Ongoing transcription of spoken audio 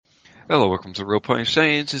Hello, welcome to Role Playing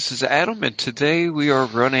Saints. This is Adam, and today we are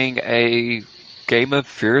running a game of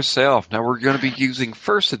Fear Itself. Now, we're going to be using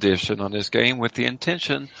First Edition on this game with the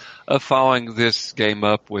intention of following this game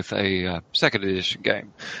up with a Second Edition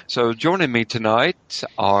game. So, joining me tonight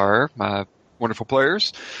are my wonderful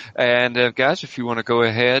players. And, guys, if you want to go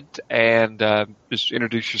ahead and just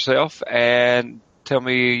introduce yourself and tell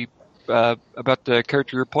me about the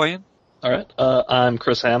character you're playing. All right. I'm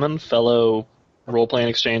Chris Hammond, fellow Role-Playing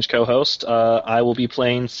Exchange co-host. I will be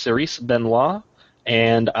playing Cerise Benoit,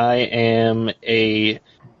 and I am a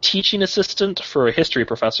teaching assistant for a history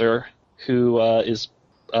professor who is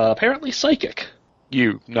apparently psychic.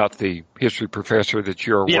 You, not the history professor that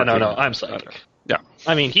you're working no, on. I'm psychic. Yeah.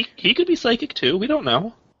 I mean, he could be psychic, too. We don't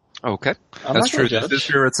know. Okay. That's true. This is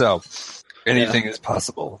Fear Itself. Anything is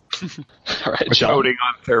possible. All right, We're John. voting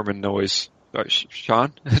on theremin noise. All right,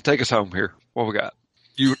 Sean, take us home here. What we got?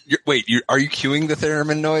 Wait, are you cueing the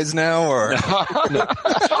theremin noise now, or Introduce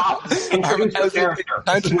the character.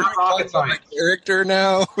 time to Not rocket talk about my science. character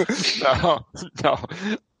now? No.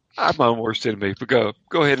 I'm my own worst enemy, but go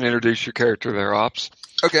ahead and introduce your character there, Ops.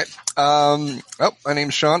 Okay. My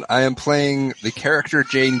name's Sean. I am playing the character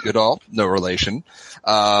Jane Goodall, no relation,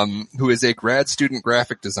 who is a grad student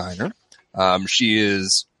graphic designer. She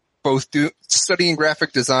is both studying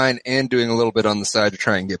graphic design and doing a little bit on the side to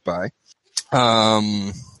try and get by. Her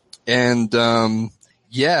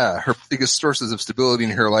biggest sources of stability in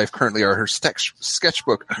her life currently are her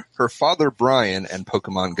sketchbook, her father Brian, and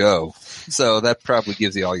Pokemon Go. So that probably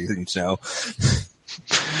gives you all you need to know.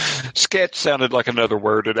 Sketch sounded like another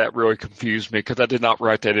word, and that really confused me because I did not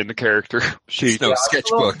write that in the character sheet. No,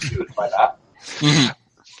 sketchbook. Confused by that. Mhm.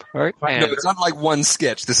 All right. No, And it's not like one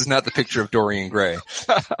sketch. This is not the picture of Dorian Gray.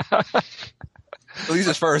 At least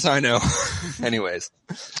as far as I know. Anyways.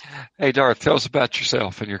 hey, Darth, tell us about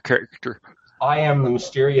yourself and your character. I am the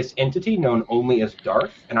mysterious entity known only as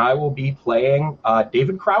Darth, and I will be playing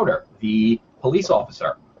David Crowder, the police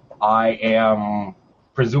officer. I am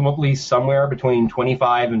presumably somewhere between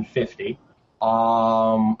 25 and 50.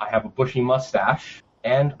 I have a bushy mustache,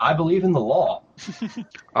 and I believe in the law.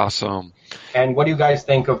 Awesome. And what do you guys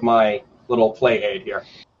think of my little play aid here?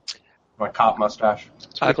 My cop mustache.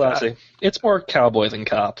 It's pretty classy. It's more cowboy than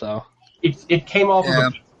cop, though. It came off of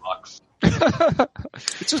a pizza box.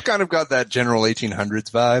 It's just kind of got that general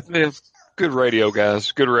 1800s vibe. Yeah, good radio,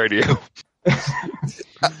 guys. Good radio.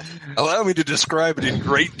 Allow me to describe it in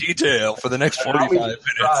great detail for the next Allow me 45 to minutes.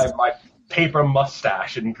 describe my paper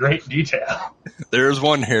mustache in great detail. There's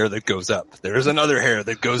one hair that goes up. There's another hair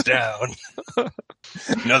that goes down.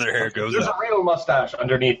 Another hair goes There's up. a real mustache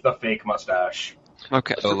underneath the fake mustache.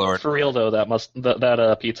 Okay. Oh, Lord. For real, though,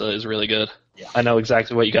 that pizza is really good. Yeah. I know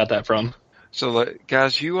exactly what you got that from. So,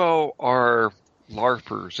 guys, you all are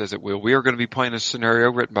LARPers, as it will. We are going to be playing a scenario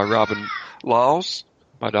written by Robin Laws.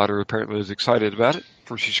 My daughter apparently is excited about it,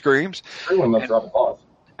 before she screams. Everyone loves Robin Laws.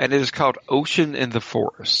 And it is called Ocean in the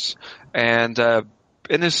Forest. And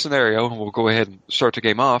in this scenario, and we'll go ahead and start the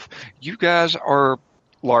game off, you guys are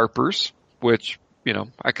LARPers, which,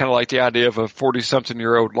 I kind of like the idea of a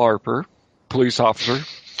 40-something-year-old LARPer, police officer,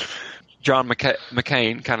 John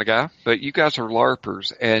McCain kind of guy. But you guys are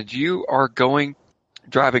LARPers, and you are driving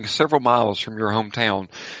several miles from your hometown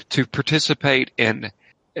to participate in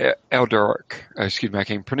Eldorok. Excuse me, I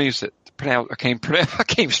can't pronounce it. I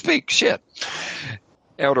can't speak. Shit.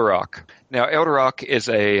 Eldorok. Now, Eldorok is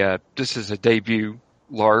this is a debut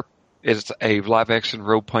LARP. It's a live-action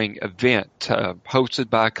role-playing event hosted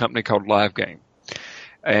by a company called Live Game.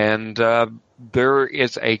 And there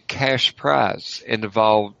is a cash prize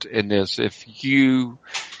involved in this. If you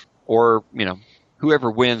or,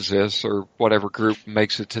 whoever wins this or whatever group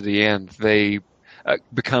makes it to the end, they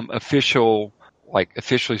become officially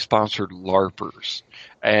sponsored LARPers.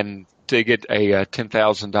 And they get a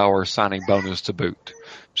 $10,000 signing bonus to boot.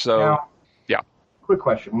 So, Now, yeah. Quick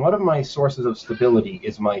question. One of my sources of stability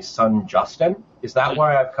is my son, Justin. Is that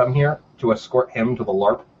why I've come here, to escort him to the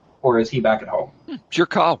LARP? Or is he back at home? It's your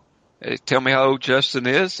call. Tell me how old Justin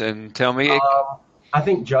is and tell me. I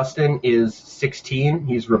think Justin is 16.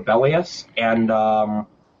 He's rebellious, and I'm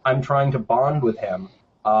trying to bond with him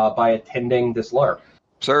by attending this LARP.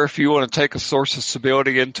 Sir, if you want to take a source of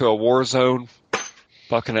stability into a war zone,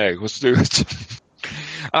 fucking A, let's do it.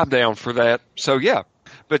 I'm down for that. So, yeah.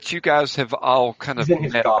 But you guys have all kind of He's in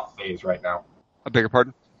his goth phase right now. I beg your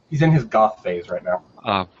pardon? He's in his goth phase right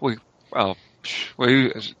now.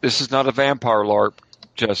 This is not a vampire LARP,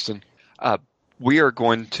 Justin. We are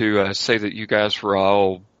going to say that you guys were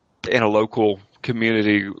all in a local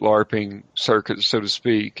community LARPing circuit, so to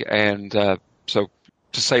speak. And so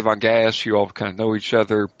to save on gas, you all kind of know each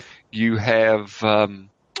other. You have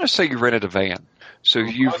let's say you rented a van. So I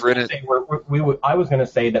you've was gonna rented. say I was going to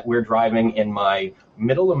say that we're driving in my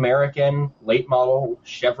Middle American late model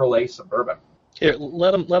Chevrolet Suburban. Here,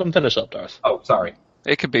 let him finish up, Darth. Oh, sorry.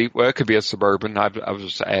 It could be a Suburban. I was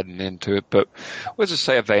just adding into it, but let's just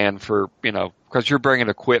say a van for, because you're bringing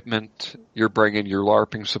equipment, you're bringing your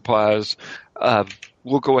LARPing supplies.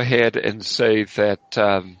 We'll go ahead and say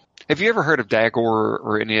that. Have you ever heard of Dagor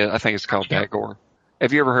or any? I think it's called Dagor.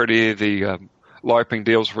 Have you ever heard any of the LARPing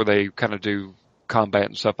deals where they kind of do combat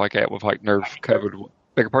and stuff like that with like nerve covered?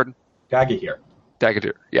 Beg your pardon? Dagadir.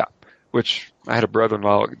 Dagadir, yeah. Which I had a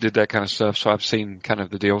brother-in-law that did that kind of stuff, so I've seen kind of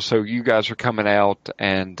the deal. So you guys are coming out,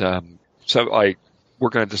 and so like we're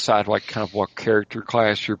going to decide like kind of what character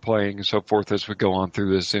class you're playing and so forth as we go on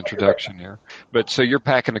through this introduction here. But so you're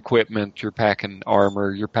packing equipment, you're packing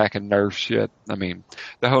armor, you're packing nerf shit. I mean,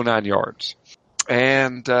 the whole 9 yards.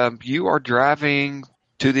 And you are driving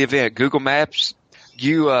to the event. Google Maps,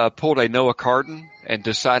 you pulled a Noah Carden and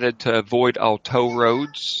decided to avoid all toll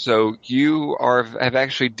roads. So you have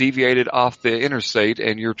actually deviated off the interstate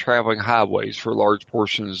and you're traveling highways for large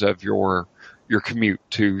portions of your commute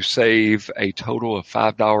to save a total of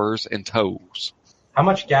 $5 in tolls. How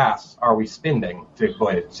much gas are we spending to go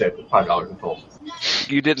ahead and save the $5 in tolls?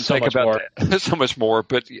 You didn't So think much about more. that. So much more,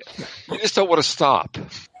 but you just don't want to stop,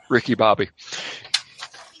 Ricky Bobby.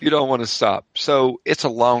 You don't want to stop. So it's a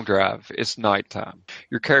long drive. It's nighttime.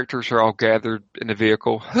 Your characters are all gathered in a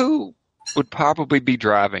vehicle. Who would probably be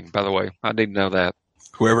driving, by the way? I need to know that.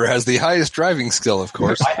 Whoever has the highest driving skill, of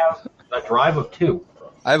course. I have a drive of 2.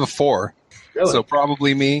 I have a 4, Really? so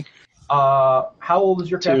probably me. How old is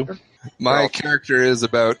your 2. character? My character is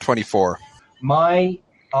about 24. My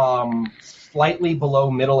slightly below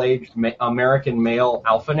middle-aged American male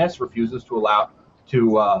alphaness refuses to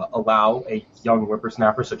allow a young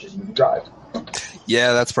whippersnapper such as you to drive.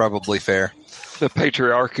 Yeah, that's probably fair. The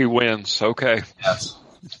patriarchy wins. Okay. Yes.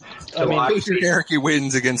 I mean, Patriarchy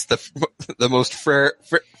wins against the most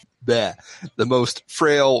the most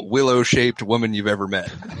frail willow-shaped woman you've ever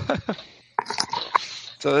met.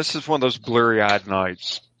 So this is one of those blurry-eyed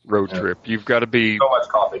nights road trip. You've got to be So much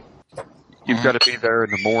coffee. You've got to be there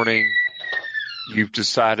in the morning. You've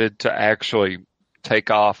decided to actually take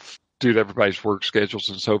off due to everybody's work schedules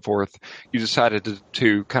and so forth. You decided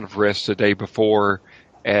to kind of rest the day before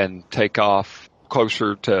and take off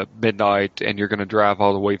closer to midnight, and you're going to drive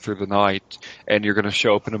all the way through the night, and you're going to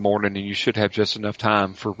show up in the morning, and you should have just enough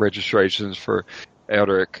time for registrations for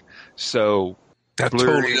Eldrick. So That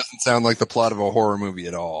totally doesn't sound like the plot of a horror movie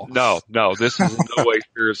at all. No, this is in no way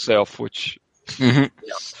fear itself, which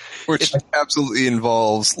Which absolutely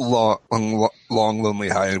involves long, lonely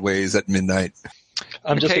highways at midnight.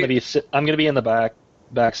 I'm just Okay. going to be I'm going to be in the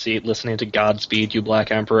back seat listening to Godspeed You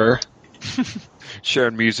Black Emperor.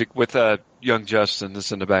 sharing music with young Justin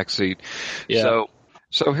that's in the back seat. Yeah.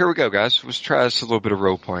 So here we go, guys. Let's try this a little bit of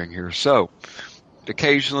role playing here. So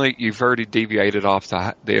occasionally you've already deviated off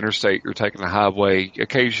the interstate. You're taking the highway.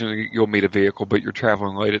 Occasionally you'll meet a vehicle, but you're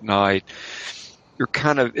traveling late at night. You're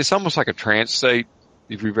it's almost like a trance state.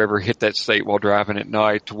 If you've ever hit that state while driving at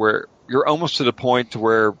night, to where you're almost to the point to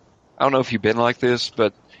where, I don't know if you've been like this,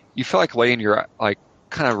 but you feel like laying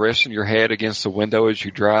kind of resting your head against the window as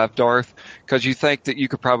you drive, Darth, because you think that you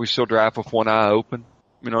could probably still drive with one eye open.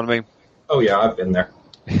 You know what I mean? Oh, yeah, I've been there.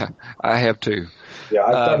 Yeah, I have too. Yeah,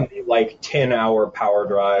 I've done the 10-hour power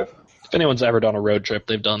drive. If anyone's ever done a road trip,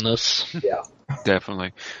 they've done this. Yeah.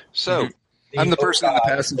 Definitely. So, I'm the person in the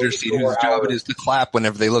passenger seat whose job it is to clap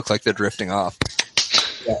whenever they look like they're drifting off.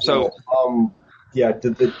 Yeah, So- yeah,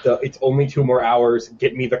 it's only 2 more hours.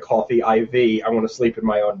 Get me the coffee IV. I want to sleep in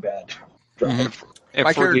my own bed. and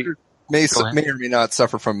My for the, character may Go ahead. or may not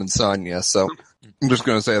suffer from insomnia, so I'm just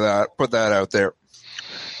going to say that. Put that out there.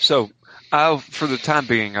 So, for the time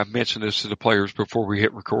being, I've mentioned this to the players before we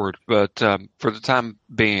hit record, but for the time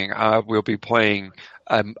being, I will be playing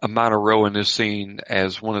a minor role in this scene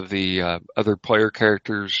as one of the other player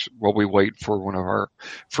characters while we wait for one of our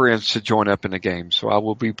friends to join up in the game. So I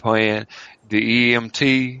will be playing the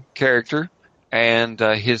EMT character, and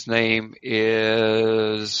his name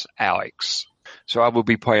is Alex. So I will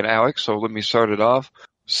be playing Alex, so let me start it off.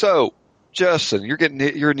 So, Justin,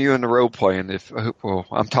 you're new in the role playing.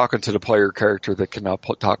 I'm talking to the player character that cannot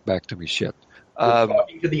talk back to me shit. We're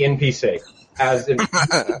talking to the NPC. As in,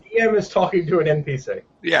 the DM is talking to an NPC.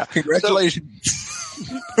 Yeah. Congratulations.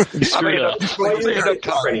 I may end up Well, you end up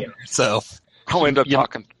talking. yourself. I'll end up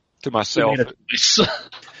talking to myself. You made a choice.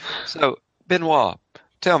 So, Benoit,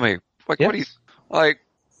 tell me, what do you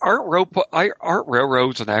aren't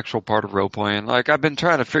railroads an actual part of role playing? Like, I've been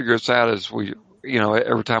trying to figure this out as we,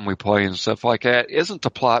 every time we play and stuff like that. Isn't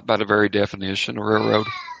the plot by the very definition a railroad?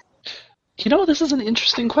 This is an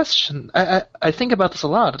interesting question. I think about this a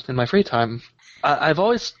lot in my free time. I've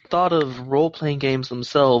always thought of role-playing games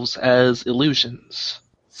themselves as illusions.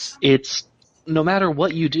 It's no matter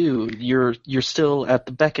what you do, you're still at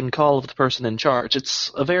the beck and call of the person in charge.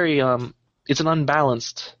 It's a very it's an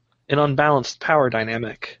unbalanced power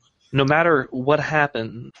dynamic. No matter what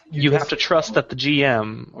happens, you have to trust that the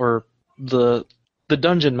GM or the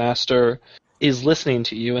dungeon master is listening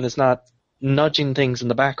to you and is not nudging things in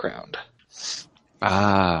the background.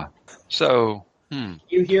 So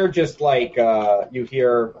You hear you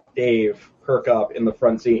hear Dave perk up in the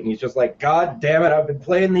front seat, and he's just like, God damn it, I've been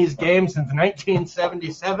playing these games since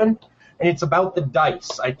 1977, and it's about the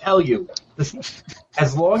dice. I tell you,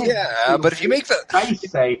 as long as but if you make the dice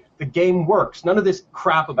say the game works, none of this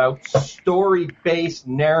crap about story-based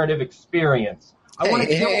narrative experience. I want to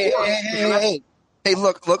kill orcs. Hey,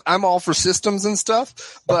 look, I'm all for systems and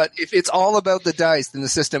stuff, but if it's all about the dice, then the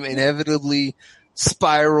system inevitably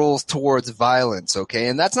spirals towards violence, okay?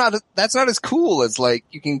 And that's not as cool as like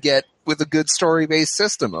you can get with a good story-based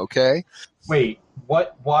system, okay? Wait,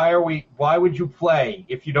 what? Why would you play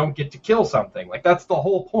if you don't get to kill something? Like, that's the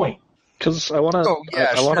whole point. Because I want to.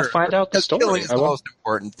 I want to find out the story. Killing is the most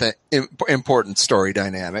important story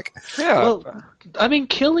dynamic. yeah, Well, I mean,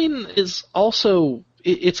 killing is also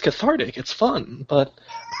it's cathartic. It's fun, but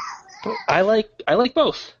I like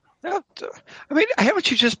both. yeah. I mean,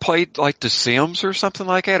 haven't you just played like The Sims or something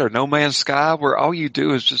like that, or No Man's Sky, where all you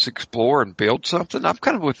do is just explore and build something? I'm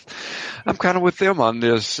kind of with them on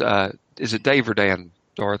this. Is it Dave or Dan?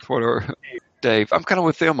 Darth, whatever. Dave, I'm kind of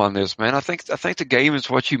with them on this, man. I think the game is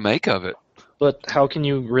what you make of it. But how can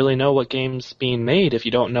you really know what game's being made if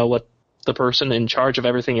you don't know what the person in charge of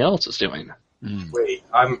everything else is doing? Wait,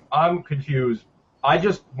 I'm confused. I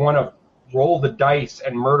just want to roll the dice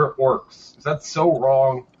and murder orcs. Is that so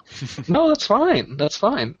wrong? No, that's fine. That's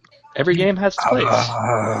fine. Every game has its place.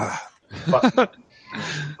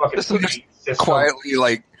 Fucking system. Quietly,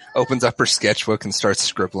 like, opens up her sketchbook and starts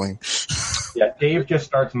scribbling. Yeah, Dave just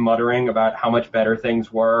starts muttering about how much better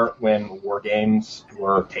things were when war games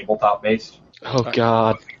were tabletop based. Oh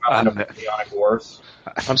God, Napoleonic Wars.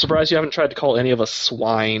 I'm surprised you haven't tried to call any of us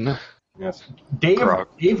swine. Yes, Dave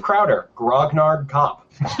Crowder, Grognard Cop.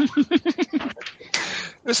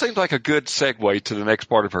 This seems like a good segue to the next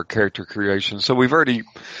part of our character creation. So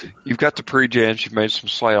you've got the pre-gens, you've made some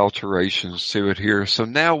slight alterations to it here. So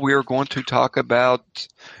now we're going to talk about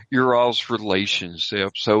your all's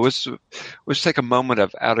relationship. So let's take a moment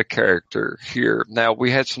of out of character here. Now,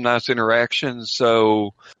 we had some nice interactions,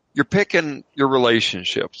 so you're picking your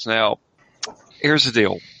relationships. Now, here's the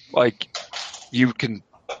deal. Like, you can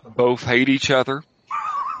both hate each other,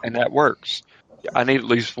 and that works. I need at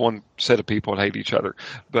least one set of people that hate each other.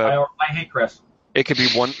 But I hate Chris. It could be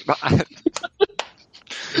one.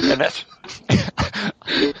 And that's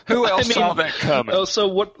who else saw that coming? Oh, so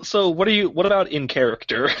what are you? What about in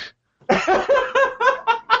character?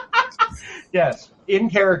 Yes, in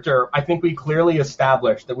character, I think we clearly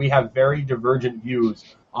established that we have very divergent views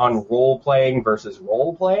on role playing versus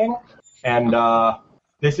role playing, and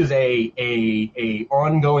this is a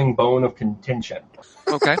ongoing bone of contention.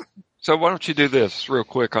 Okay, so why don't you do this real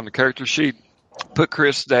quick on the character sheet? Put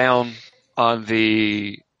Chris down on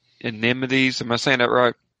the enmities. Am I saying that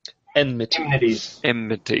right? Enmities.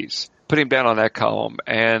 Put him down on that column.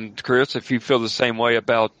 And Chris, if you feel the same way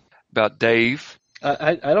about Dave.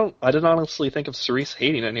 I didn't honestly think of Cerise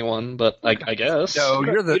hating anyone, but I guess. No,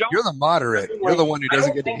 you're the moderate. You're the one who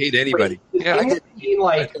doesn't get to hate anybody. Yeah, I mean,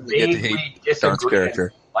 like, vaguely disagree,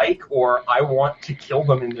 or I want to kill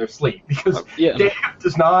them in their sleep, because Dave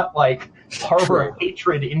does not harbor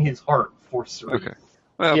hatred in his heart for Cerise. Okay.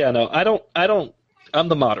 Well, yeah, no, I don't. I'm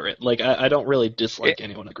the moderate. Like, I don't really dislike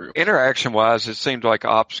anyone in the group. Interaction-wise, it seemed like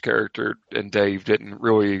Op's character and Dave didn't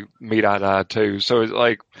really meet eye to eye, too. So it's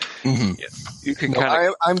like, you can kind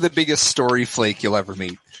of... I'm the biggest story flake you'll ever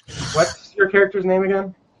meet. What's your character's name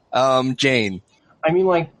again? Jane. I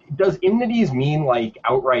mean, does enmities mean,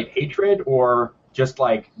 outright hatred, or just,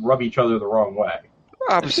 rub each other the wrong way?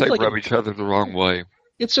 I would say rub each other the wrong way.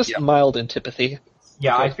 It's just mild antipathy.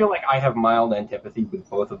 Yeah, I feel like I have mild antipathy with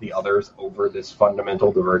both of the others over this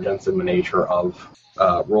fundamental divergence in the nature of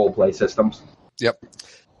role-play systems. Yep.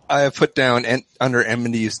 I have put down under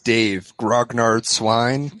enmities Dave, Grognard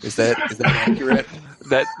Swine. Is that accurate?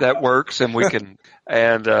 That works, and we can...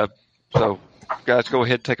 And so, guys, go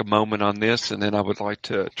ahead and take a moment on this, and then I would like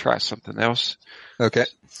to try something else. Okay.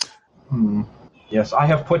 Yes, I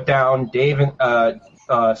have put down Dave and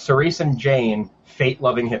Cerise and Jane,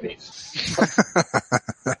 fate-loving hippies.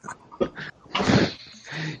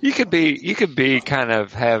 You could be kind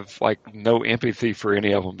of have like no empathy for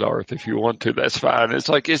any of them, Darth. If you want to, that's fine. It's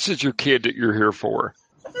like this is your kid that you're here for.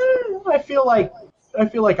 I feel like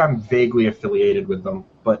I'm vaguely affiliated with them,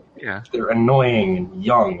 but Yeah. they're annoying and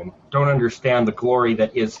young and don't understand the glory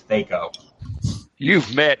that is Thaco.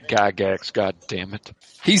 You've met Gygax, God damn it.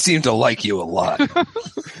 He seemed to like you a lot.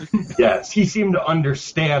 Yes, he seemed to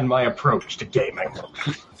understand my approach to gaming.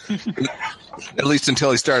 At least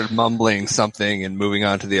until he started mumbling something and moving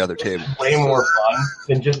on to the other table. Way more fun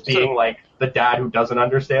than just being like the dad who doesn't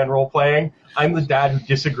understand role playing. I'm the dad who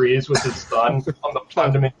disagrees with his son on the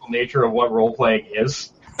fundamental nature of what role playing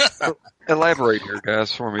is. Elaborate here,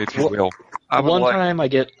 guys, for me, if you will. One time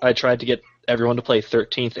I tried to get everyone to play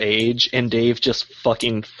 13th Age, and Dave just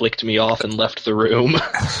fucking flicked me off and left the room.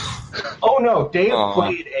 Oh no, Dave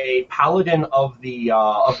played a paladin of the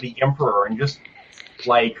Emperor and just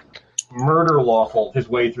like murder lawful his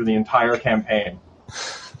way through the entire campaign.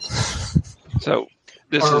 So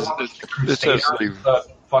this Or is the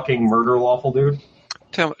fucking murder lawful dude.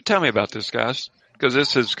 Tell me about this, guys, because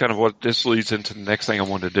this is kind of what this leads into the next thing I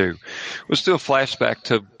wanted to do. Let's do a flashback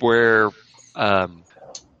to where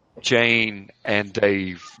Jane and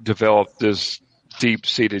Dave developed this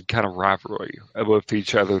deep-seated kind of rivalry with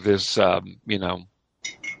each other. This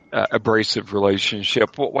abrasive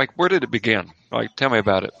relationship. Like, where did it begin? Like, tell me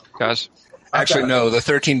about it, guys. Actually, no, the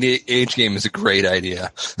 13th Age game is a great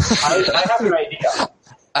idea. I have an idea.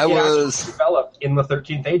 I was developed in the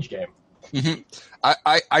 13th Age game. Mm-hmm.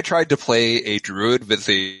 I tried to play a druid with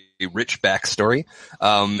a rich backstory,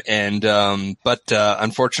 but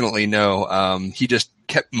unfortunately, no. He just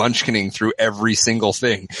kept munchkining through every single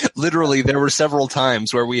thing. Literally, there were several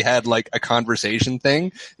times where we had like a conversation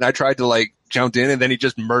thing, and I tried to like jump in, and then he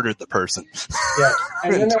just murdered the person. Yeah,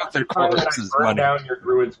 and then there took was their the time when I corpses' burned money. down your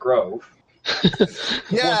Druid's Grove.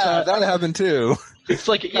 Yeah, that happened too. It's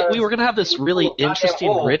like we were gonna have this really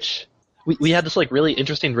interesting rich. We had this like really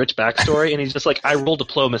interesting rich backstory, and he's just like, I roll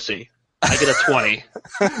diplomacy. I get a 20.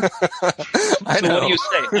 I So know. what do you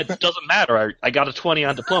say? It doesn't matter. I got a 20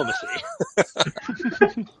 on diplomacy.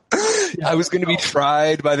 I was going to be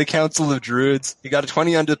tried by the Council of Druids. He got a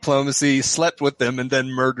 20 on diplomacy, slept with them, and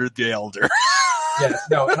then murdered the elder. Yes,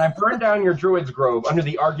 no, and I burned down your Druid's Grove under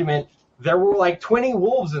the argument there were like 20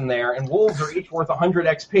 wolves in there, and wolves are each worth 100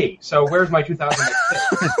 XP. So where's my 2,000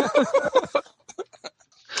 XP?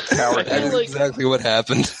 Coward. That is like- exactly what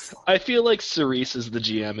happened. I feel like Cerise is the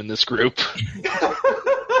GM in this group.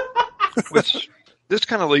 Which this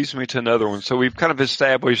kind of leads me to another one. So we've kind of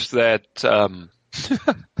established that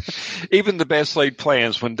even the best laid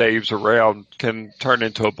plans when Dave's around can turn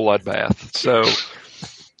into a bloodbath. So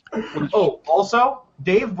Oh, also,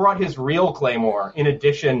 Dave brought his real claymore in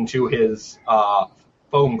addition to his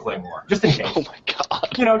foam claymore, just in case. Oh my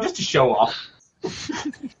god. You know, just to show off.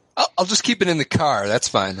 I'll just keep it in the car. That's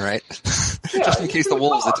fine, right? Yeah, Just in case the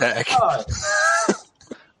wolves attack.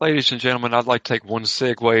 ladies and gentlemen, I'd like to take one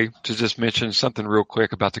segue to just mention something real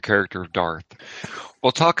quick about the character of Darth.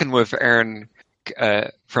 While talking with Aaron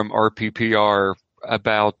from RPPR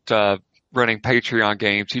about running Patreon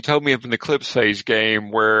games, he told me of an Eclipse Phase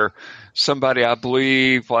game where somebody, I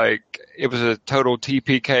believe, like it was a total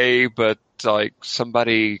TPK, but like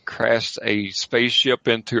somebody crashed a spaceship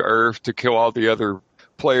into Earth to kill all the other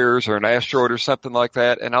players or an asteroid or something like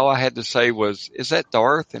that, and all I had to say was, is that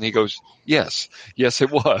Darth? And he goes, yes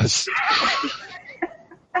it was.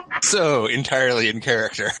 So, entirely in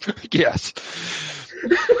character. Yes.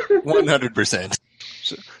 100%.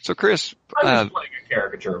 So Chris, I'm just playing a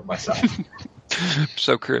caricature of myself.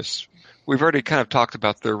 Chris, we've already kind of talked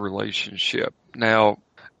about their relationship. Now,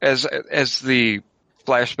 as the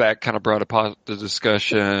flashback kind of brought upon the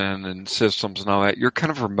discussion and systems and all that, you're kind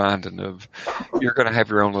of reminded of, you're going to have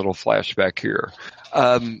your own little flashback here.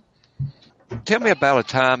 Tell me about a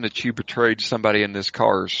time that you betrayed somebody in this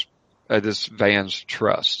van's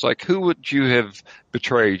trust. Like, who would you have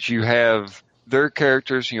betrayed? You have their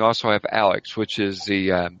characters, and you also have Alex, which is the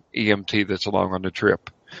EMT that's along on the trip.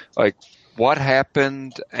 Like, what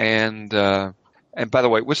happened? And by the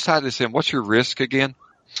way, let's tie this in. What's your risk again?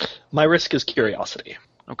 My risk is curiosity.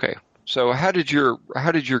 Okay. So how did your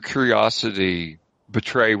curiosity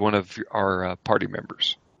betray one of our party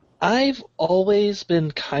members? I've always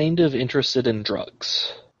been kind of interested in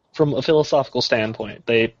drugs. From a philosophical standpoint,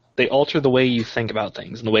 they alter the way you think about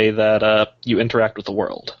things and the way that you interact with the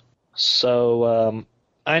world. So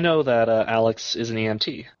I know that Alex is an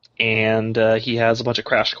EMT, and he has a bunch of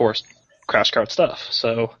crash cart stuff.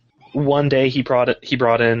 So one day he brought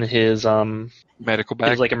in his Medical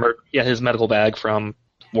bag? his medical bag from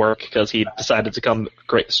work because he decided to come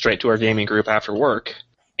straight to our gaming group after work.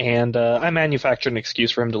 and I manufactured an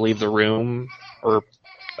excuse for him to leave the room, or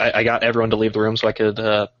I got everyone to leave the room so I could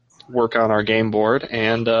work on our game board,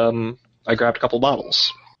 and I grabbed a couple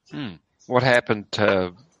bottles. What happened?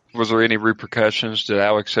 Was there any repercussions? Did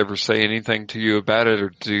Alex ever say anything to you about it,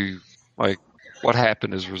 or what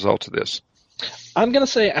happened as a result of this? I'm going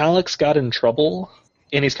to say Alex got in trouble,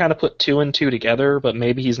 and he's kind of put two and two together, but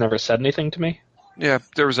maybe he's never said anything to me. Yeah,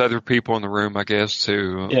 there was other people in the room, I guess,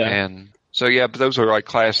 too. Yeah. And so, but those are like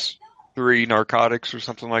class 3 narcotics or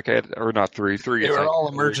something like that, or not 3. They were all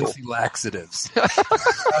emergency laxatives.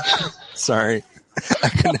 Sorry, I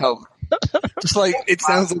couldn't help. Just like, it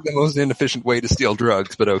sounds like the most inefficient way to steal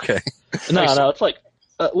drugs, but okay. No, it's like,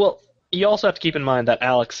 well, you also have to keep in mind that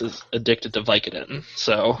Alex is addicted to Vicodin,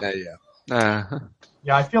 so...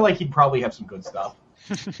 Yeah, I feel like he'd probably have some good stuff.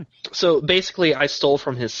 So basically, I stole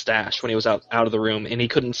from his stash when he was out of the room, and he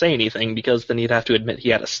couldn't say anything because then he'd have to admit he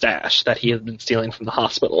had a stash that he had been stealing from the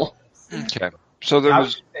hospital. Okay. So there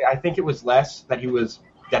was... I think it was less that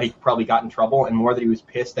he probably got in trouble, and more that he was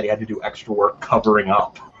pissed that he had to do extra work covering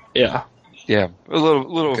up. Yeah. Yeah, a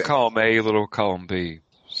little column A, a little column B.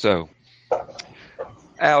 So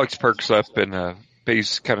Alex perks up and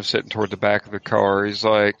he's kind of sitting toward the back of the car. He's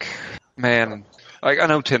like, man, I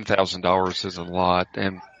know $10,000 isn't a lot,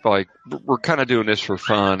 and we're kind of doing this for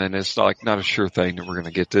fun, and it's not a sure thing that we're going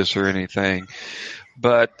to get this or anything.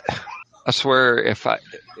 But I swear, if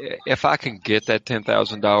I can get that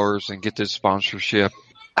 $10,000 and get this sponsorship,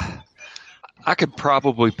 I could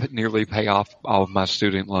probably nearly pay off all of my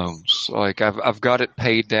student loans. I've got it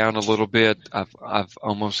paid down a little bit. I've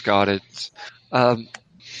almost got it.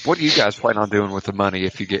 What do you guys plan on doing with the money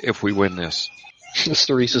if we win this?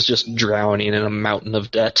 Cerise is just drowning in a mountain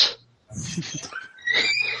of debt.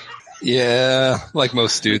 Yeah, like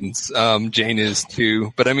most students. Jane is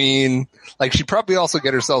too. But I mean, she'd probably also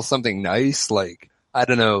get herself something nice, I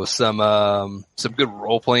don't know, some good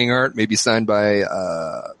role-playing art, maybe signed by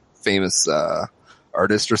famous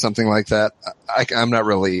artist or something like that. I'm not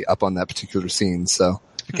really up on that particular scene, so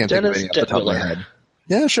I can't think of any off the top of my head.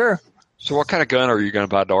 Yeah, sure. So what kind of gun are you going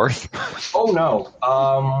to buy, Darth? Oh,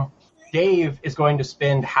 no. Dave is going to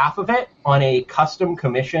spend half of it on a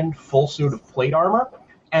custom-commissioned full suit of plate armor,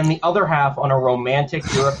 and the other half on a romantic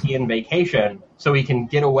European vacation, so he can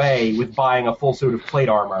get away with buying a full suit of plate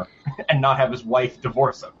armor and not have his wife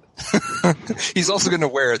divorce him. He's also going to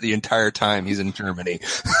wear it the entire time he's in Germany.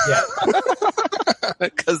 Yeah.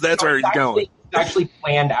 Because that's where he's going. He actually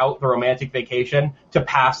planned out the romantic vacation to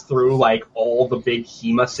pass through, all the big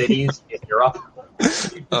HEMA cities in Europe.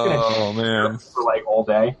 Oh, man. For, all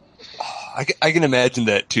day. I can imagine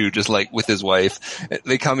that, too, just, with his wife.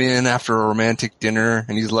 They come in after a romantic dinner,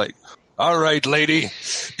 and he's like, all right, lady,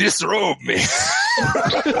 disrobe me.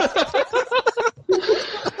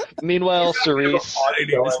 Meanwhile, Cerise,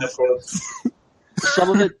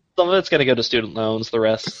 some of it's going to go to student loans. The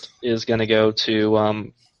rest is going to go to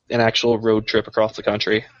an actual road trip across the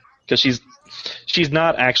country, because she's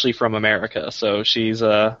not actually from America, so she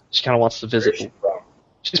kind of wants to visit. Where is she from?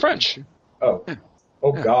 She's French.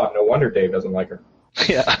 Oh, God! No wonder Dave doesn't like her.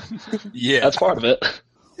 Yeah, that's part of it.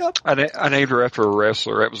 Yep. I named her after a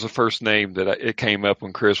wrestler. That was the first name that it came up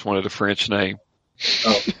when Chris wanted a French name.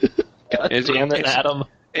 Oh, God damn it, Adam!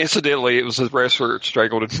 Incidentally, it was a wrestler that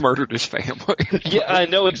strangled and murdered his family. Yeah, I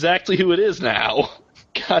know exactly who it is now.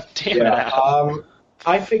 God damn it, Adam.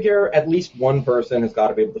 I figure at least one person has got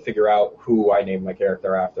to be able to figure out who I named my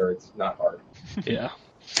character after. It's not hard. Yeah.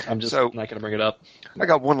 I'm just not going to bring it up. I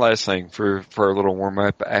got one last thing for a little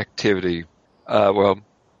warm-up activity. I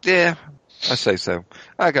say so.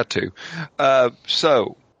 I got two.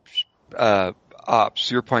 Ops,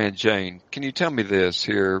 you're playing Jane. Can you tell me this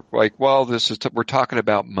here? While we're talking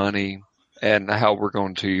about money and how we're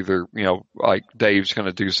going to either, Dave's going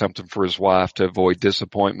to do something for his wife to avoid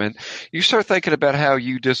disappointment. You start thinking about how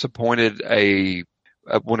you disappointed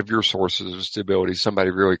one of your sources of stability, somebody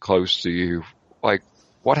really close to you.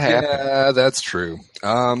 What happened? Yeah, that's true.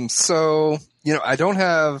 I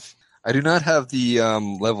do not have the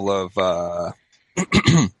level of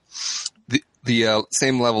the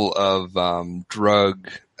same level of drug.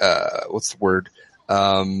 What's the word?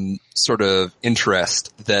 Sort of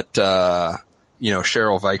interest that Cheryl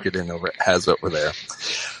Vicodin has over there.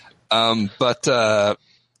 But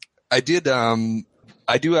I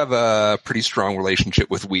do have a pretty strong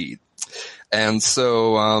relationship with weed, and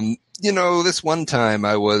so this one time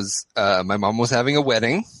I was my mom was having a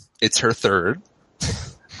wedding. It's her third.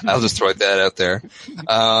 I'll just throw that out there.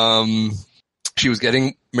 She was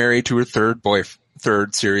getting married to her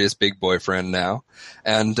third serious big boyfriend now.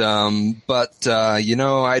 And, I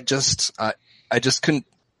just couldn't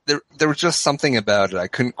there was just something about it. I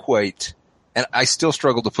couldn't quite, and I still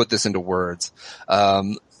struggle to put this into words.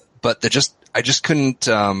 But I just couldn't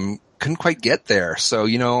quite get there. So,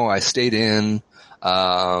 I stayed in,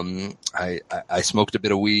 I smoked a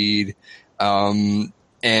bit of weed, and,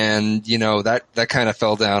 that kind of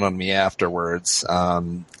fell down on me afterwards.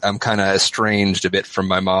 I'm kind of estranged a bit from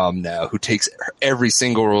my mom now, who takes every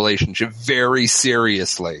single relationship very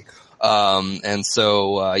seriously. And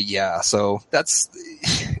so, so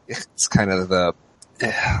it's kind of the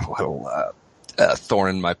little,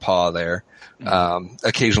 thorn in my paw there.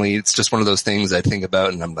 Occasionally it's just one of those things I think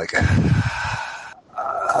about and I'm like,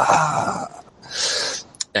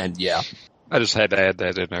 and yeah. I just had to add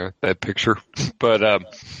that in there, that picture. But,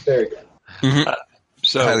 Very good.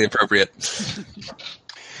 So highly appropriate.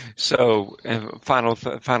 So, and final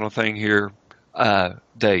thing here,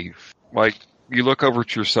 Dave, like, you look over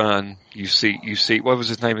at your son, you see, what was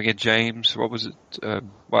his name again? James? What was it?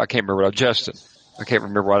 I can't remember. Justin. I can't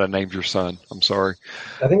remember what I named your son. I'm sorry.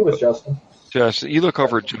 I think it was Justin. Justin, you look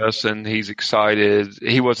over at Justin, he's excited.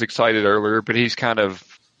 He was excited earlier, but he's kind of,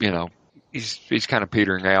 he's kind of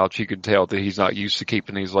petering out. You can tell that he's not used to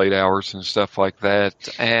keeping these late hours and stuff like that.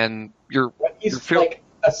 And he's like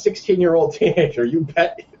a 16-year-old teenager. You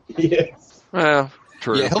bet he is. Well,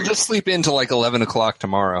 true. Yeah, he'll just sleep in till like 11 o'clock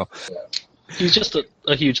tomorrow. Yeah. He's just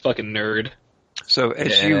a huge fucking nerd. So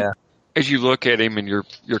as you look at him and you're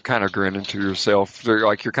kind of grinning to yourself,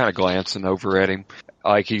 you're kind of glancing over at him,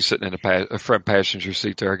 like he's sitting in a front passenger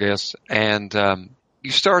seat there, I guess, and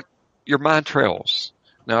your mind trails.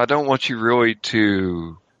 Now, I don't want you really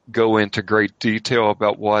to go into great detail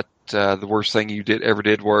about what the worst thing you ever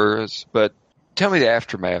did was, but tell me the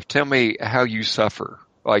aftermath. Tell me how you suffer.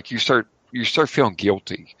 Like you start feeling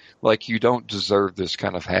guilty, like you don't deserve this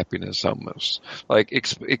kind of happiness almost. Like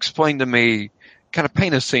explain to me, kind of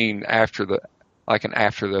paint a scene after the event,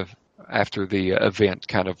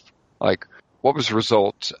 kind of like what was the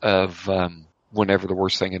result of whenever the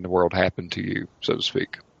worst thing in the world happened to you, so to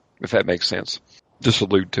speak, if that makes sense. Just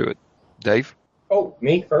allude to it. Dave? Oh,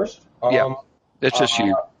 me first? Yeah, it's just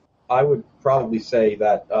you. I would probably say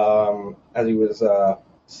that as he was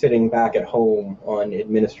sitting back at home on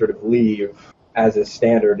administrative leave, as is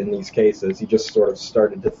standard in these cases, he just sort of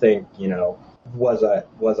started to think, was I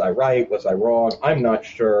right? Was I wrong? I'm not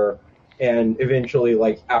sure. And eventually,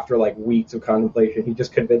 after weeks of contemplation, he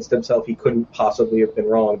just convinced himself he couldn't possibly have been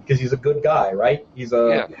wrong because he's a good guy, right? He's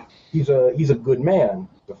a good man,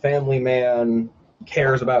 a family man,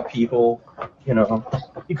 cares about people.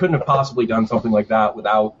 He couldn't have possibly done something like that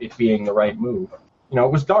without it being the right move. It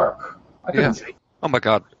was dark. I couldn't see. Oh my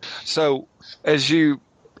God. So as you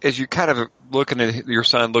kind of looking at your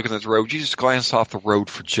son, looking at the road, you just glance off the road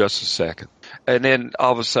for just a second. And then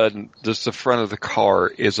all of a sudden, just the front of the car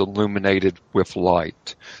is illuminated with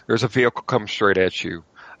light. There's a vehicle coming straight at you.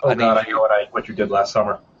 Oh God, I know what you did last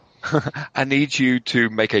summer. I need you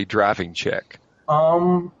to make a driving check. I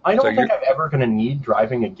don't think I'm ever going to need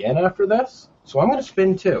driving again after this, so I'm going to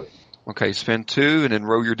spin 2. Okay, spin 2 and then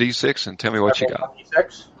roll your D6 and tell me what you got.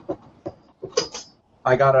 D6.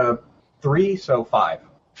 I got a 3, so 5.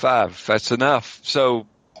 5, that's enough. So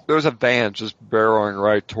there's a van just barreling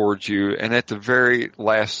right towards you, and at the very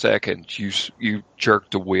last second, you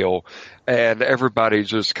jerk the wheel, and everybody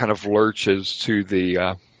just kind of lurches to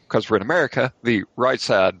the, because we're in America, the right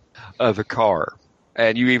side of the car.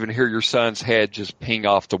 And you even hear your son's head just ping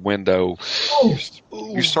off the window.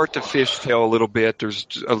 You start to fishtail a little bit.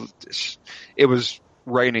 It was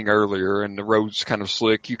raining earlier and the road's kind of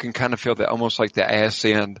slick. You can kind of feel that almost like the ass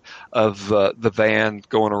end of the van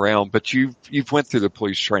going around. But you've went through the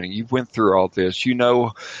police training. You've went through all this. You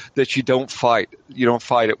know that you don't fight. You don't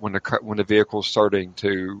fight it when the vehicle's starting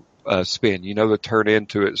to spin. You know to turn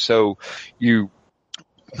into it. So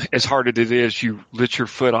as hard as it is, you let your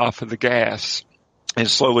foot off of the gas and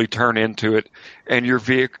slowly turn into it, and your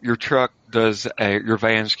van,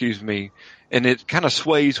 and it kind of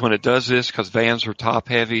sways when it does this because vans are top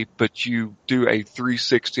heavy, but you do a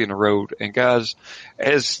 360 in the road. And guys,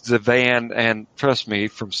 as the van, and trust me,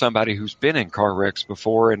 from somebody who's been in car wrecks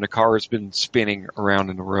before and the car has been spinning around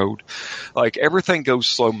in the road, like everything goes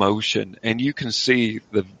slow motion, and you can see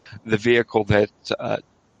the vehicle that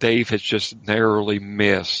Dave has just narrowly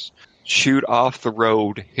missed shoot off the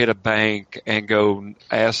road, hit a bank, and go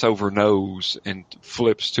ass over nose and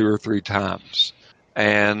flips 2 or 3 times.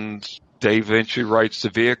 And Dave eventually rights the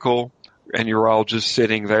vehicle, and you're all just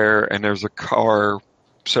sitting there, and there's a car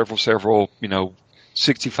several,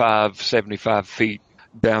 65, 75 feet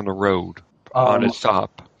down the road on its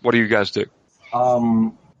top. What do you guys do?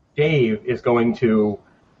 Dave is going to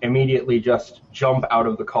immediately just jump out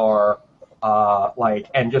of the car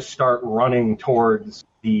and just start running towards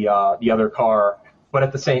the other car. But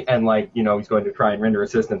at the same, and he's going to try and render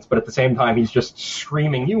assistance. But at the same time, he's just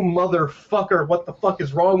screaming, "You motherfucker! What the fuck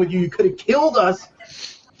is wrong with you? You could have killed us!"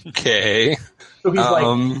 Okay. So he's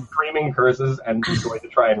screaming curses, and he's going to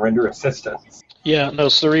try and render assistance. Yeah, no,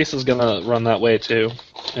 Cerise is gonna run that way too,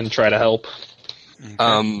 and try to help.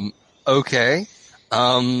 Okay.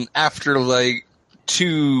 After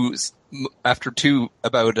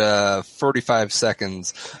about 45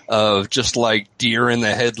 seconds of just deer in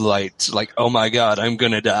the headlights, oh my god, I'm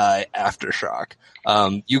gonna die, aftershock.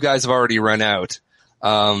 You guys have already run out.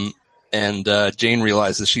 And Jane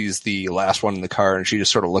realizes she's the last one in the car, and she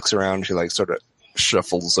just sort of looks around. She sort of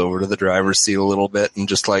shuffles over to the driver's seat a little bit and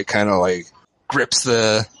just grips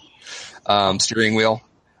the steering wheel.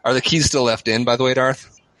 Are the keys still left in, by the way,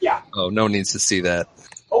 Darth? Yeah. Oh, no one needs to see that.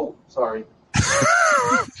 Oh, sorry.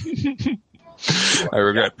 I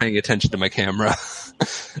regret paying attention to my camera.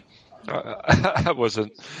 I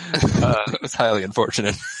wasn't. It was highly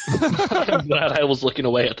unfortunate. I'm glad I was looking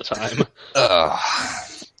away at the time.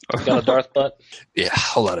 Got a Darth butt? Yeah, a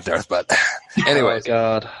whole lot of Darth butt. Anyway. Oh,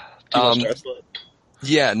 God. Too much Darth butt.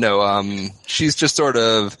 Yeah, no, she's just sort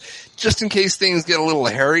of, just in case things get a little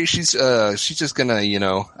hairy, she's just gonna,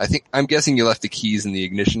 I'm guessing you left the keys in the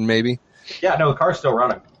ignition, maybe? Yeah, no, the car's still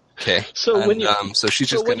running. Okay. So when you're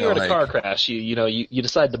gonna, in a car crash, you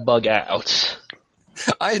decide to bug out.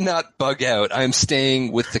 I not bug out. I'm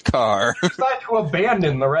staying with the car. You decide to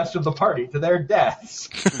abandon the rest of the party to their deaths.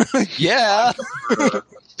 Yeah.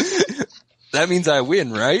 That means I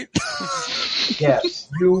win, right? Yes,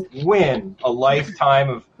 you win a lifetime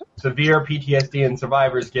of severe PTSD and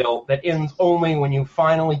survivor's guilt that ends only when you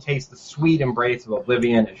finally taste the sweet embrace of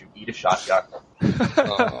oblivion as you eat a shotgun.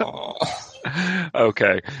 Oh.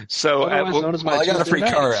 Okay, so I got a free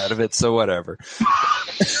car out of it, so whatever.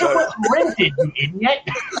 So it's rented, you idiot.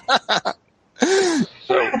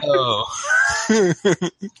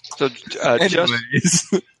 So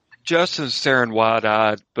Justin's staring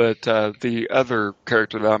wide-eyed, but the other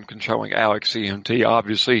character that I'm controlling, Alex EMT,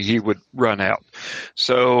 obviously he would run out.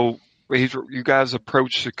 So you guys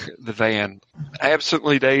approach the van.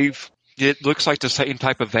 Absolutely, Dave. It looks like the same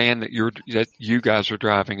type of van that you guys are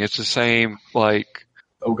driving. It's the same, Oh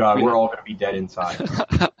God, we're all going to be dead inside.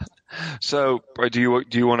 So, do you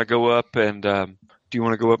want to go up and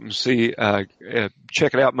see,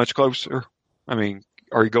 check it out much closer? I mean,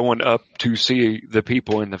 are you going up to see the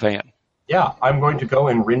people in the van? Yeah, I'm going to go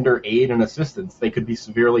and render aid and assistance. They could be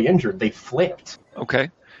severely injured. They flipped.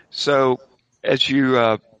 Okay, so as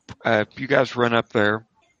you guys run up there,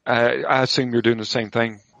 I assume you're doing the same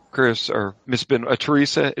thing, Chris, or Miss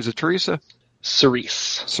Teresa. Is it Teresa?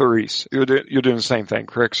 Cerise. You're doing the same thing,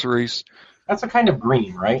 correct, Cerise? That's a kind of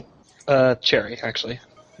green, right? Cherry, actually.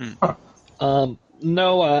 Huh.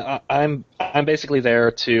 No, I'm basically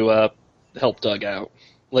there to help Doug out.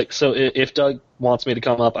 So if Doug wants me to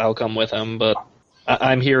come up, I'll come with him, but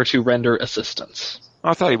I'm here to render assistance.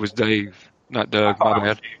 I thought he was Dave, not Doug. My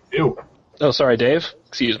bad. Ew. Oh, sorry, Dave.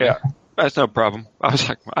 Excuse me. Yeah, that's no problem.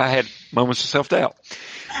 I had moments of self-doubt.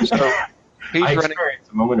 So he's I running.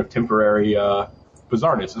 experienced a moment of temporary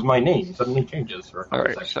bizarreness as my name suddenly changes. For a All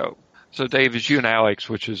right, second. so Dave, as you and Alex,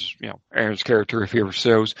 which is Aaron's character if he ever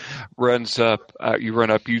shows, runs up. You run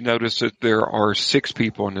up. You notice that there are 6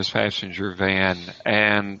 people in this passenger van,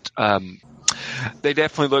 and they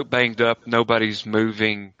definitely look banged up. Nobody's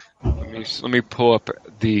moving. Let me pull up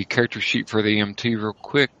the character sheet for the EMT real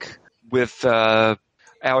quick. With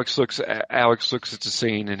Alex looks at the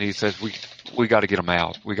scene and he says, "We got to get them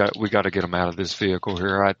out. We got to get them out of this vehicle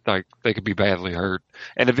here. They could be badly hurt,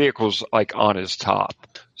 and the vehicle's on his top."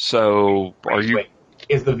 So, Wait.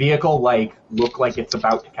 Is the vehicle look like it's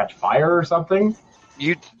about to catch fire or something?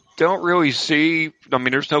 You don't really see. I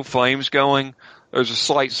mean, there's no flames going. There's a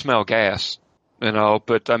slight smell of gas,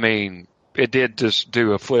 but I mean, it did just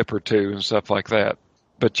do a flip or two and stuff like that.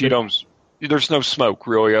 But you don't. There's no smoke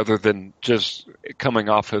really, other than just coming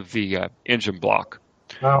off of the engine block,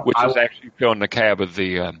 which is actually filling the cab of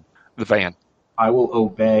the van. I will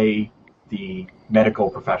obey the medical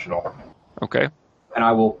professional. Okay. And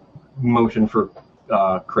I will motion for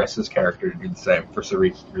Chris's character to do the same, for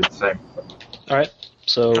Cerise to do the same. All right.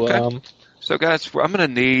 So, okay. So guys, I'm going to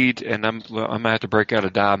need, and I'm going to have to break out a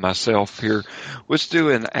die myself here. Let's do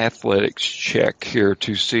an athletics check here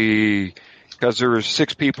to see. Because there were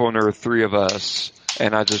 6 people and there were 3 of us,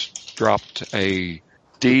 and I just dropped a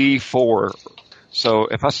D4. So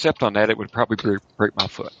if I stepped on that, it would probably break my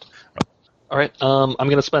foot. All right. I'm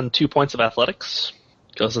going to spend 2 points of athletics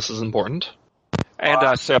because this is important. And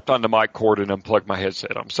I stepped on the mic cord and unplugged my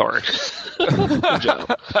headset. I'm sorry. Good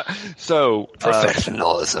job. So,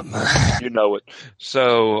 Professionalism. you know it.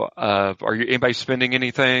 So, are you anybody spending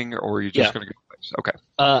anything, or are you just Yeah. going to go? Okay.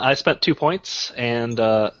 I spent 2 points, and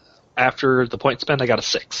after the point spent, I got a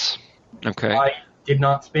 6. Okay. I did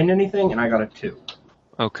not spend anything, and I got a 2.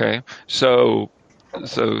 Okay. So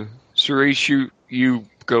Suresh, you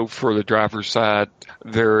go for the driver's side.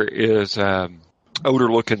 There is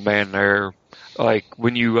older-looking man there. Like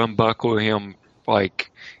when you unbuckle him,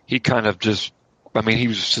 like he kind of just. I mean, he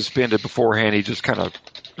was suspended beforehand. He just kind of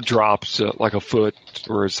drops like a foot,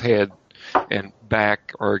 or his head and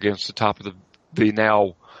back are against the top of the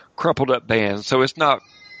now crumpled up band. So it's not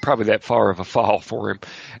probably that far of a fall for him.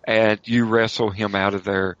 And you wrestle him out of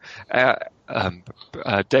there.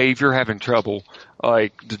 Dave, you're having trouble.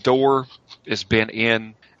 Like the door is bent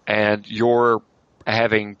in, and you're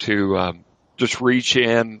having to just reach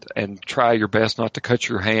in and try your best not to cut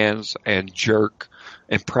your hands and jerk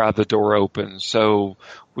and pry the door open. So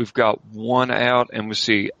we've got one out, and we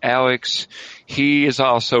see Alex. He is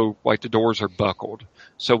also, like, the doors are buckled.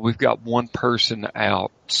 So we've got one person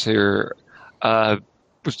out here.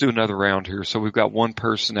 Let's do another round here. So we've got one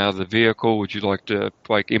person out of the vehicle. Would you like to,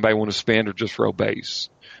 like, anybody want to spend or just roll base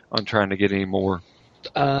on trying to get any more?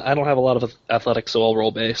 I don't have a lot of athletics, so I'll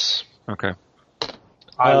roll base. Okay.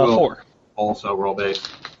 I will 4. also roll base.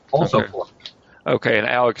 Also Okay. 4. Okay, and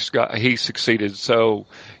Alex he succeeded. So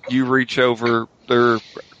you reach over there,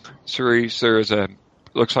 Cerise.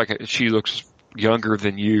 Looks like she looks younger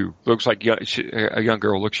than you. Looks like a young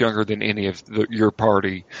girl. Looks younger than any of your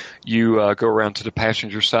party. You go around to the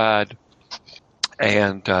passenger side,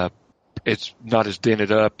 and it's not as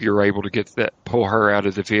dented up. You're able to pull her out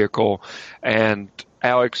of the vehicle, and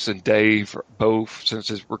Alex and Dave both,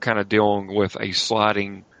 since we're kind of dealing with a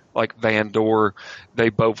sliding like van door, they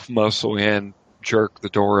both muscle in, jerk the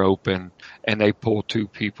door open, and they pull 2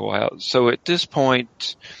 people out. So at this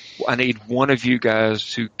point, I need one of you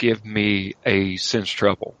guys to give me a sense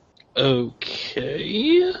trouble.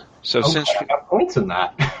 Okay. So I have points in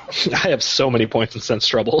that. I have so many points in sense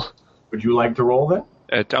trouble. Would you like to roll then?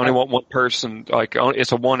 I only want one person,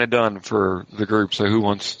 it's a one and done for the group, so who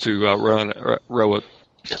wants to row it?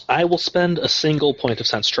 I will spend a single point of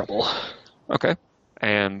sense trouble. Okay.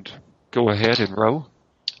 And go ahead and row.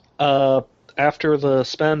 After the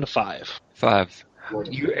spend, 5. 5.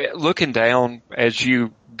 You looking down as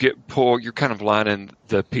you you're kind of lining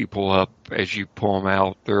the people up as you pull them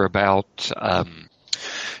out. They're about,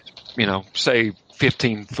 say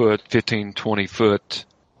 15, 20 foot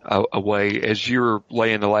away. As you're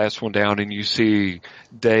laying the last one down, and you see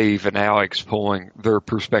Dave and Alex pulling their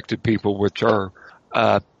prospective people, which are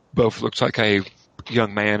both looks like a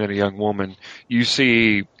young man and a young woman. You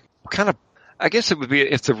see kind of, I guess it would be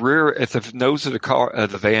if the nose of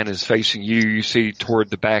the van is facing you, you see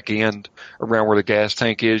toward the back end around where the gas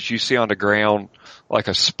tank is, you see on the ground like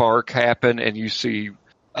a spark happen, and you see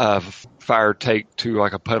fire take to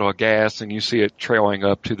like a puddle of gas, and you see it trailing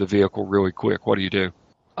up to the vehicle really quick. What do you do?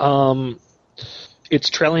 It's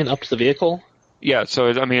trailing up to the vehicle? Yeah, so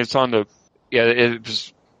it's on the,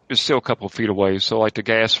 it's still a couple of feet away. So like the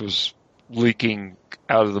gas was leaking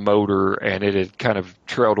out of the motor, and it had kind of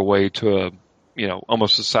trailed away to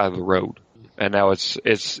almost the side of the road, and now it's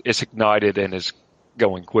ignited and is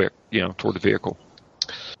going quick, toward the vehicle.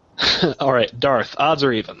 All right, Darth. Odds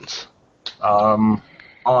or evens?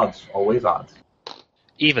 Odds, always odds.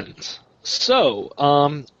 Evens.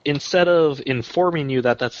 So, instead of informing you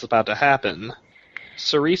that that's about to happen,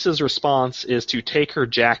 Cerise's response is to take her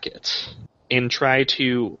jacket and try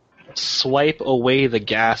to swipe away the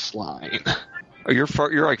gas line. Oh, you're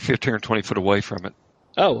like 15 or 20 foot away from it.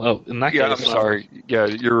 Oh, in that case. Yeah, I'm sorry. Yeah,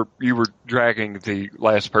 you were dragging the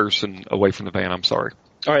last person away from the van. I'm sorry.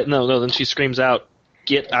 All right, no, then she screams out,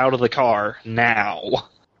 "Get out of the car, now!"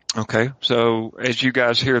 Okay, so as you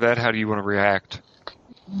guys hear that, how do you want to react?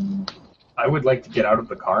 I would like to get out of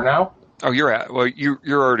the car now. Oh, you're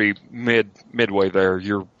already midway there.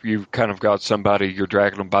 You've kind of got somebody, you're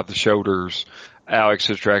dragging them by the shoulders. Alex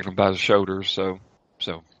is dragging them by the shoulders, so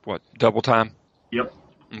what, double time? Yep.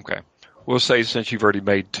 Okay. We'll say since you've already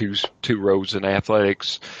made two rows in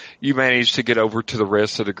athletics, you manage to get over to the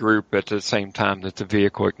rest of the group at the same time that the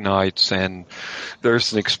vehicle ignites, and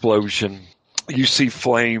there's an explosion. You see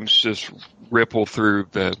flames just ripple through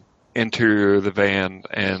the interior of the van,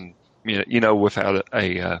 and without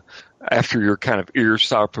after your kind of ears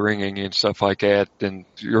stop ringing and stuff like that, then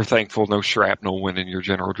you're thankful no shrapnel went in your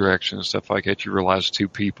general direction and stuff like that. You realize 2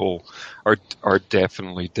 people are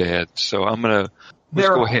definitely dead. So let's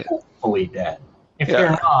go ahead. Hopefully dead. If they're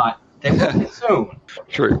not, they will be soon.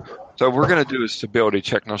 True. So we're going to do a stability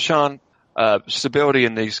check. Now, Sean, Stability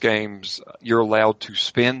in these games, you're allowed to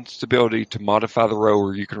spend stability to modify the roll,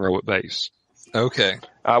 or you can roll at base. Okay.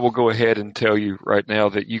 I will go ahead and tell you right now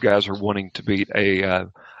that you guys are wanting to beat a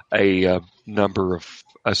number of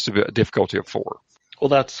a difficulty of 4. Well,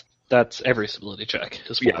 that's every stability check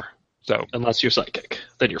is 4. Yeah. So unless you're psychic,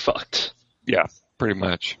 then you're fucked. yeah, pretty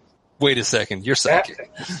much. Wait a second. You're psychic.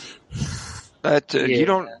 That Yeah. You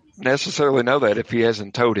don't necessarily know that if he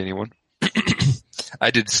hasn't told anyone. I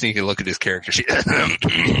did sneak a look at his character sheet.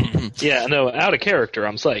 Yeah, no, out of character,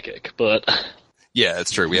 I'm psychic, but Yeah,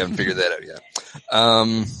 that's true. We haven't figured that out yet.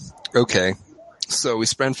 Okay. So we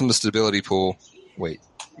spend from the stability pool. Wait.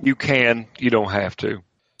 You can. You don't have to.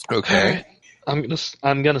 Okay. I'm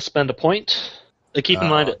gonna spend a point. Keep in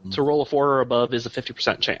mind, to roll a 4 or above is a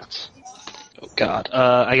 50% chance. Oh God,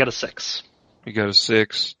 I got a 6. You got a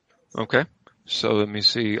 6. Okay. So let me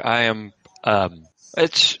see. I am.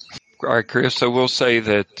 It's all right, Chris. So we'll say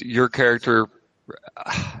that your character.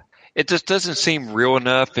 It just doesn't seem real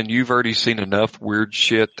enough, and you've already seen enough weird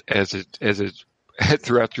shit as it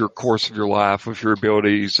throughout your course of your life with your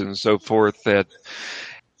abilities and so forth that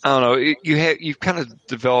I don't know. You've kind of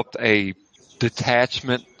developed a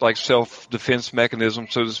detachment, like self-defense mechanism,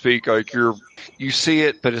 so to speak. Like you see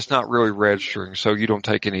it, but it's not really registering, so you don't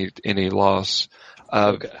take any loss.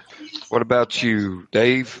 Okay. What about you,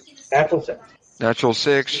 Dave? Natural 6. Natural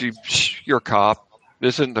 6. You're a cop.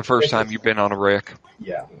 This isn't the first time you've been on a wreck.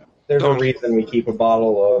 Yeah. There's a reason we keep a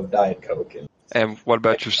bottle of Diet Coke. And what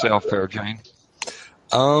about yourself there, Jane?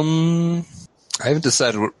 I haven't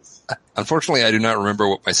decided what. Unfortunately, I do not remember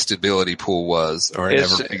what my stability pool was, or I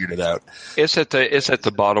never figured it out. It's at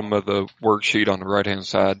the bottom of the worksheet on the right hand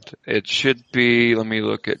side. It should be. Let me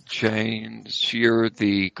look at Jane's. You're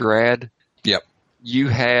the grad. Yep. You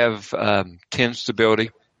have 10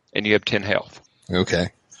 stability, and you have 10 health.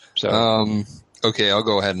 Okay. So okay, I'll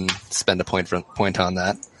go ahead and spend a point on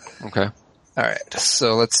that. okay. All right.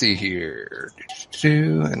 So let's see here,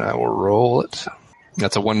 and I will roll it.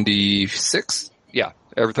 That's a 1d6. Yeah,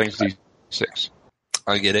 everything's D6.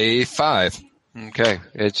 I get a 5. Okay,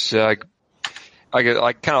 it's I get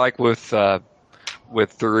like kind of like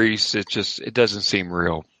with Therese, it doesn't seem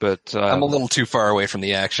real, but I'm a little too far away from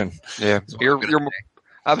the action. yeah,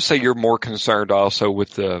 I would say you're more concerned also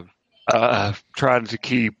with the trying to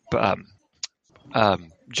keep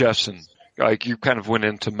Justin. Like you kind of went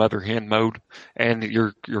into mother hen mode, and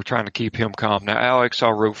you're trying to keep him calm. Now, Alex,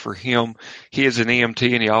 I'll roll for him. He is an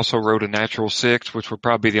EMT, and he also wrote a natural 6, which would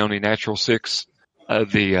probably be the only natural 6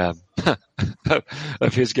 of the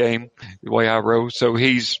of his game. The way I roll, so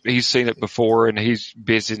he's seen it before, and he's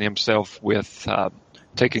busying himself with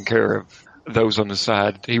taking care of those on the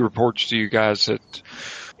side. He reports to you guys that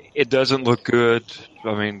it doesn't look good.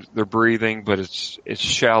 I mean, they're breathing, but it's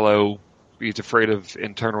shallow. He's afraid of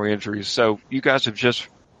internal injuries. So you guys have just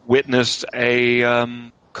witnessed a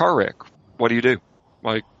car wreck. What do you do?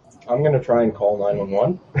 Like, I'm gonna try and call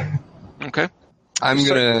 911. okay, I'm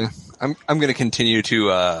gonna continue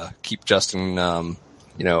to keep Justin,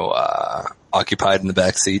 occupied in the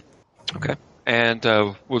back seat. okay, and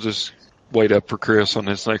we'll just wait up for Chris on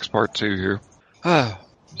this next part too here.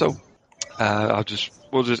 So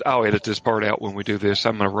I'll edit this part out when we do this.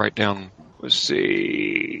 I'm gonna write down. Let's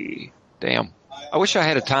see. Damn. I wish I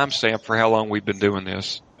had a timestamp for how long we've been doing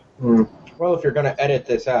this. Well, if you're going to edit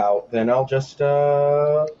this out, then I'll just...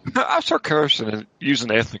 I'll start cursing and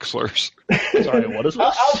using ethnic slurs. Sorry, what is this?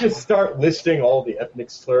 I'll just start listing all the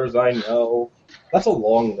ethnic slurs I know. That's a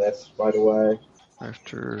long list, by the way.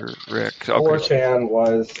 After Rick. 4chan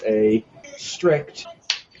was a strict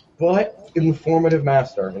but informative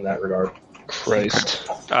master in that regard. Christ.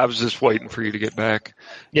 I was just waiting for you to get back.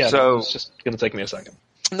 Yeah, So- it's just going to take me a second.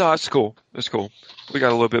 No, it's cool. It's cool. We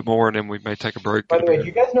got a little bit more, and then we may take a break. By the way, do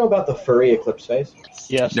you guys know about the furry eclipse phase?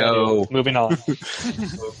 Yes. I No. do. Moving on.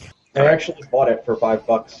 I actually bought it for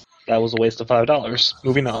 $5. That was a waste of $5.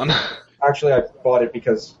 Moving on. Actually, I bought it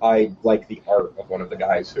because I like the art of one of the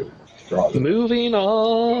guys who draws it. Moving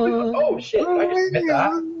on. Oh, shit, I just admit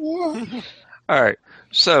that. All right.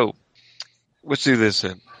 So let's do this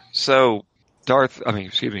then. So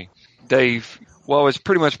Dave, well, it's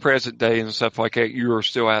pretty much present day and stuff like that. You are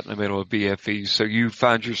still out in the middle of BFE, so you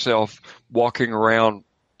find yourself walking around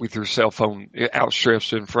with your cell phone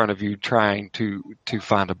outstretched in front of you, trying to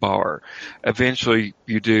find a bar. Eventually,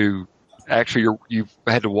 you do. Actually, you've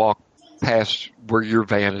had to walk past where your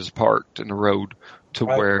van is parked in the road to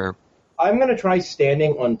where. I'm going to try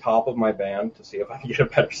standing on top of my van to see if I can get a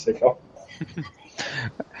better signal.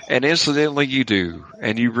 And incidentally, you do.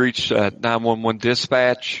 And you reach 911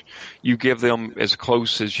 dispatch. You give them as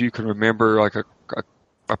close as you can remember, like a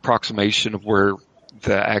approximation of where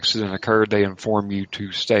the accident occurred, they inform you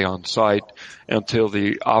to stay on site until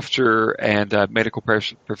the officer and medical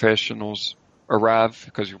professionals arrive,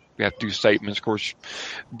 because you have to do statements. Of course,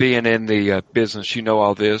 being in the business, you know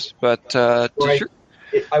all this. But Right.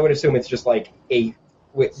 I would assume it's just like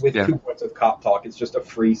with Yeah. 2 points of cop talk. It's just a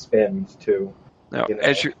free spin to. now, You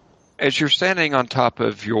know. as you're standing on top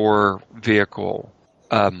of your vehicle,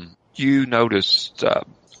 you noticed,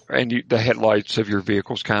 and the headlights of your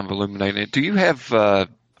vehicle's kind of illuminating it. Do you have? I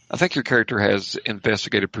think your character has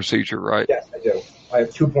investigative procedure, right? Yes, I do. I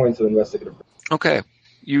have 2 points of investigative. Okay.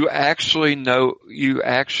 You actually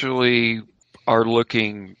are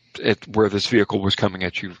looking at where this vehicle was coming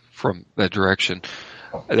at you from that direction,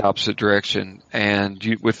 the opposite direction.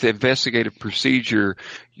 And with the investigative procedure,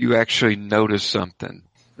 you actually notice something.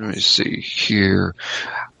 Let me see here.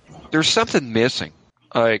 There's something missing.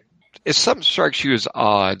 Like, if something strikes you as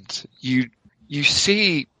odd, you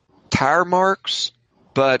see tire marks,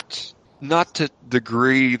 but not to the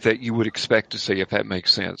degree that you would expect to see, if that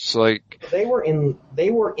makes sense. Like, They were in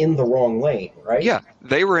the wrong lane, right? yeah,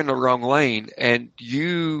 they were in the wrong lane, and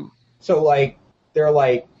you. So like they're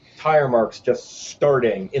like tire marks just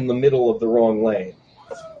starting in the middle of the wrong lane.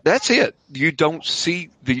 That's it. You don't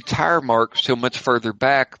see the tire marks till much further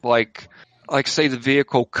back, like say the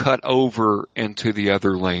vehicle cut over into the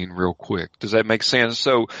other lane real quick. Does that make sense?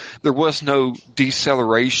 So there was no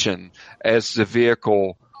deceleration as the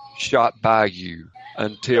vehicle shot by you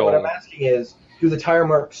until. What I'm asking is, do the tire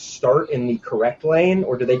marks start in the correct lane,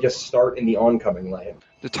 or do they just start in the oncoming lane?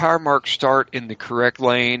 The tire marks start in the correct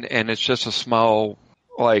lane, and it's just a small,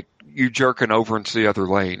 like, you jerking over into the other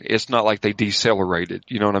lane. It's not like they decelerated.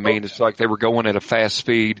 You know what I mean? It's like they were going at a fast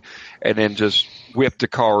speed and then just whipped the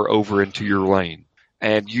car over into your lane.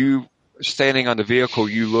 And you, standing on the vehicle,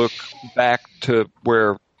 you look back to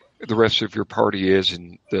where the rest of your party is,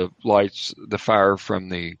 and the lights, the fire from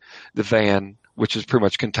the van, which is pretty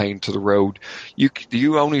much contained to the road.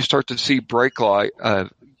 You only start to see brake light,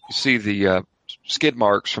 see the skid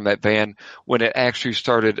marks from that van when it actually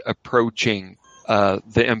started approaching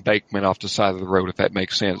the embankment off the side of the road, if that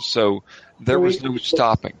makes sense. So there was no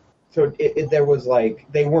stopping. So there was like,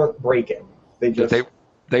 they weren't braking.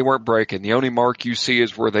 They weren't braking. The only mark you see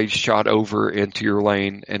is where they shot over into your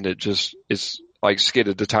lane, and it just is like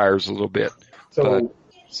skidded the tires a little bit.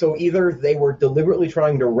 So either they were deliberately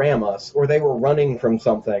trying to ram us, or they were running from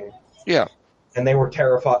something. Yeah. And they were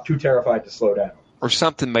too terrified to slow down. Or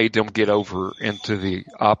something made them get over into the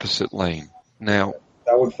opposite lane. Now,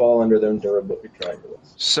 that would fall under their durability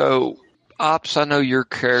triangles. So, Ops, I know your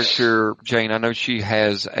character, Jane, I know she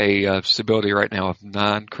has a stability right now of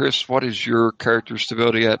 9. Chris, what is your character's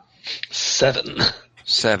stability at? 7.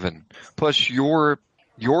 7. Plus, you're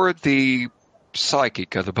the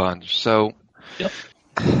psychic of the bunch, so yep.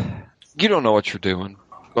 You don't know what you're doing.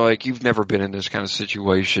 Like, you've never been in this kind of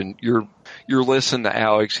situation. You're listening to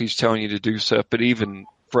Alex, he's telling you to do stuff, but even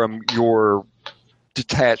from your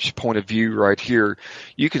detached point of view right here,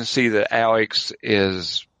 you can see that Alex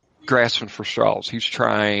is grasping for straws. He's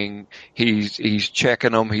trying, he's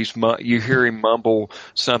checking them, you hear him mumble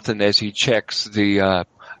something as he checks the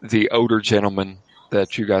older gentleman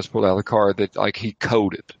that you guys pulled out of the car, that like he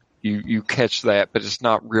coded. You catch that, but it's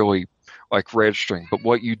not really like registering. But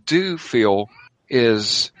what you do feel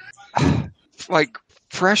is like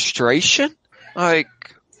frustration, like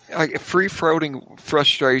free-floating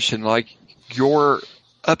frustration, like you're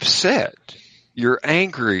upset, you're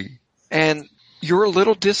angry, and you're a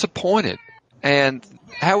little disappointed. And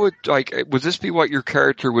how would this be what your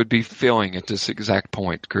character would be feeling at this exact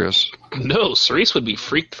point, Chris? No, Cerise would be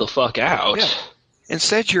freaked the fuck out. Yeah.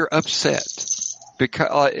 Instead, you're upset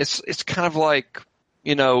because it's kind of like,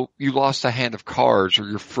 you lost a hand of cards, or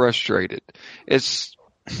you're frustrated.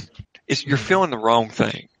 You're feeling the wrong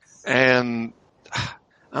thing, and I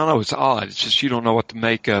don't know. It's odd. It's just you don't know what to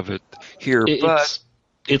make of it here.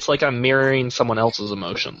 It's like I'm mirroring someone else's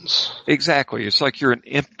emotions. Exactly. It's like you're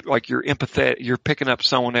empathetic. You're picking up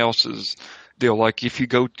someone else's deal. Like if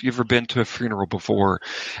you've ever been to a funeral before,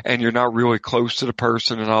 and you're not really close to the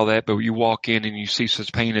person and all that, but you walk in and you see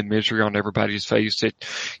such pain and misery on everybody's face that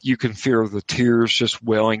you can feel the tears just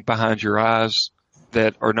welling behind your eyes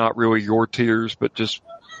that are not really your tears, but just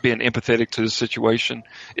being empathetic to the situation.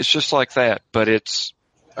 It's just like that, but it's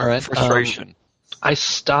all right. Frustration. I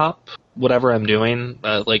stop whatever I'm doing.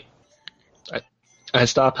 I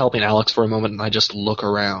stop helping Alex for a moment, and I just look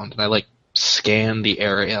around, and I scan the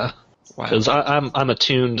area. Because I'm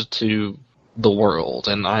attuned to the world,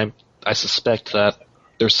 and I suspect that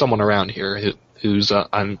there's someone around here who's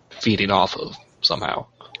I'm feeding off of somehow.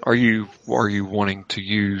 Are you wanting to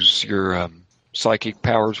use your psychic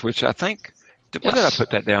powers, which I think What did I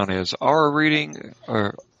put that down as? Aura reading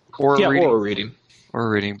or Yeah, reading? aura reading. Aura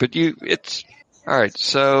reading. But it's all right.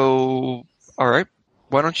 So all right.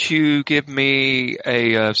 Why don't you give me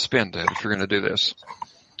a spin then if you're going to do this?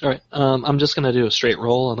 All right. I'm just going to do a straight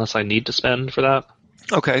roll unless I need to spend for that.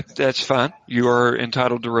 Okay, that's fine. You are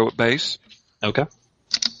entitled to roll at base. Okay.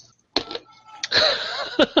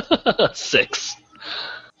 6.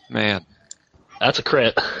 Man. That's a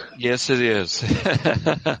crit. Yes, it is.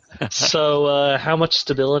 So, how much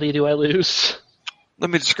stability do I lose? Let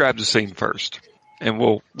me describe the scene first, and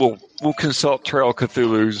we'll consult Trail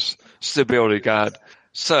Cthulhu's stability guide.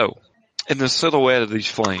 So, in the silhouette of these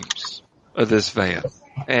flames of this van,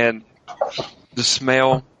 and the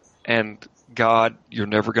smell, and God, you're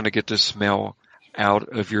never going to get this smell out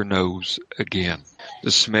of your nose again.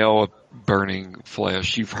 The smell of burning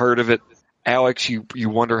flesh. You've heard of it. Alex, you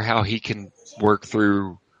wonder how he can work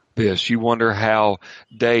through this. You wonder how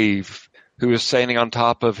Dave, who is standing on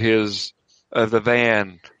top of the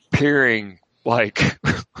van, peering like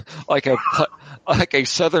a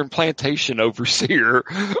southern plantation overseer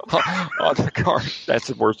on the car. That's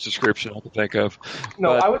the worst description I can think of. No,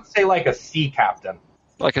 but, I would say like a sea captain.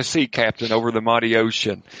 Like a sea captain over the mighty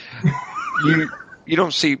ocean. You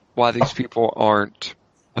don't see why these people aren't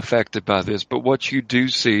affected by this, but what you do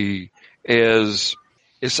see is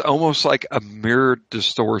it's almost like a mirrored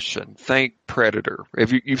distortion. Think Predator.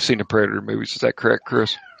 You've seen the Predator movies, is that correct,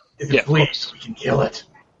 Chris? If it bleeds, we can kill it.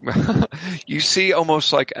 You see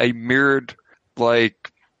almost like a mirrored,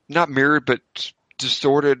 not mirrored, but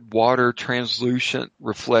distorted water translucent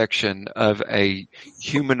reflection of a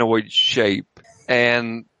humanoid shape.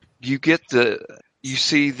 And you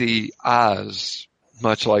see the eyes,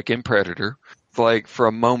 much like in Predator. Like for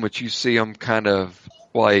a moment you see them kind of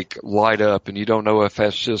like light up, and you don't know if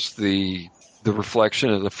that's just the reflection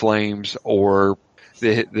of the flames or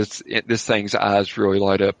this thing's eyes really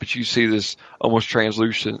light up. But you see this almost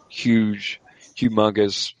translucent, huge,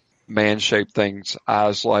 humongous man-shaped thing's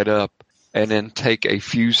eyes light up, and then take a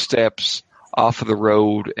few steps off of the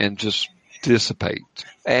road and just dissipate.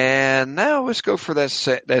 And now let's go for that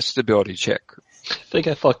stability check. I think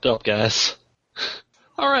I fucked up, guys.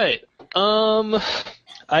 All right.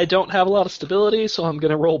 I don't have a lot of stability, so I'm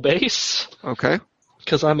going to roll base. Okay.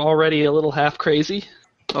 Because I'm already a little half crazy.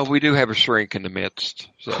 Oh, we do have a shrink in the midst.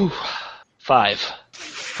 So. 5.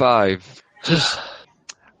 5.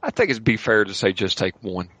 I think it'd be fair to say just take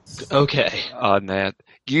 1. Okay. On that.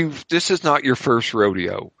 This is not your first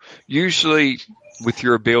rodeo. Usually, with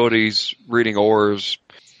your abilities, reading auras,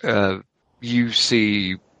 you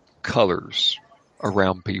see colors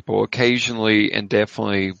around people. Occasionally, and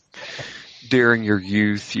definitely during your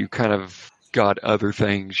youth, you kind of got other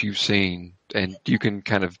things you've seen, and you can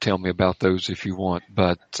kind of tell me about those if you want.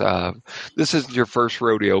 But this isn't your first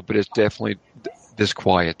rodeo, but it's definitely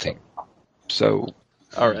disquieting. So,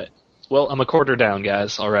 all right. Well, I'm a quarter down,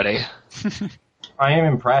 guys, already. I am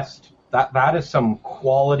impressed. That is some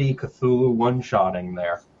quality Cthulhu one-shotting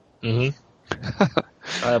there. Mm-hmm.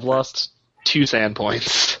 I have lost 2 sand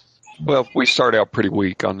points. Well, we start out pretty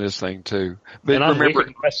weak on this thing too. But and I'm remember, weaker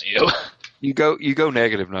than the rest of you. You go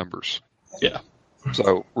negative numbers. Yeah.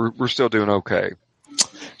 So we're still doing okay.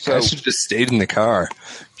 So I should have just stayed in the car.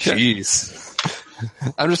 Jeez.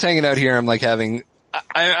 I'm just hanging out here. I'm like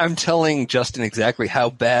I'm telling Justin exactly how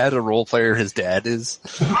bad a role player his dad is.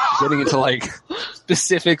 Getting into like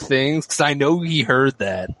specific things because I know he heard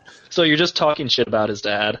that. So you're just talking shit about his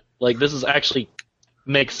dad. Like, this is actually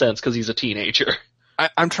makes sense because he's a teenager.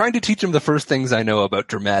 I'm trying to teach him the first things I know about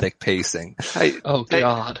dramatic pacing.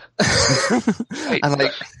 God. I'm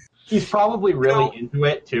like, he's probably really into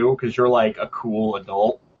it too because you're like a cool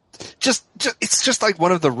adult. Just it's just like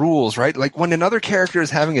one of the rules, right? Like when another character is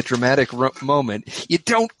having a dramatic moment, you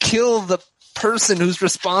don't kill the person who's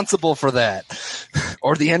responsible for that,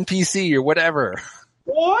 or the NPC or whatever.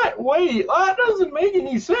 What? Wait, that doesn't make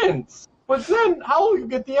any sense. But then, how will you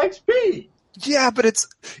get the XP? Yeah, but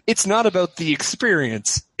it's not about the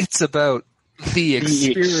experience. It's about the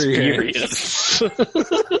experience.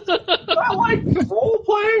 I like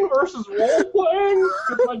role-playing versus role-playing,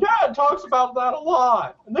 because my dad talks about that a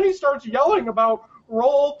lot. And then he starts yelling about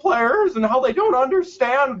role-players and how they don't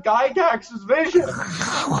understand Gygax's vision.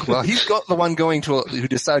 Well, he's got the one who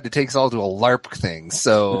decided to take us all to a LARP thing,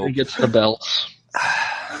 so... He gets the belt.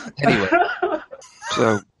 Anyway.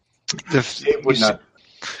 So... It would not...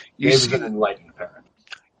 Dave's an enlightened parent.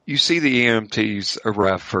 You see the EMTs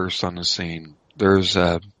arrive first on the scene. There's,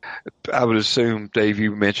 I would assume, Dave,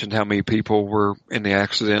 you mentioned how many people were in the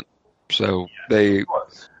accident. So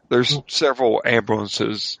there's several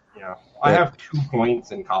ambulances. Yeah, I have 2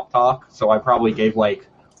 points in Cop Talk, so I probably gave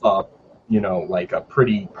like a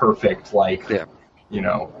pretty perfect, like, Yeah.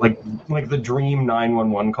 like the dream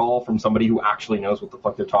 911 call from somebody who actually knows what the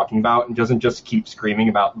fuck they're talking about and doesn't just keep screaming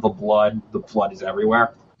about the blood is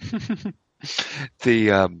everywhere. You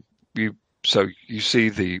see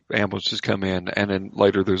the ambulances come in, and then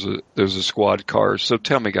later there's a squad car. So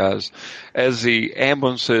tell me, guys, as the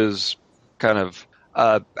ambulances kind of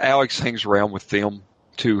Alex hangs around with them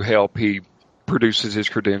to help. He produces his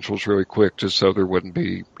credentials really quick just so there wouldn't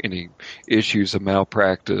be any issues of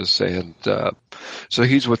malpractice, and so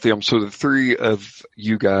he's with them. So the three of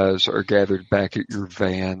you guys are gathered back at your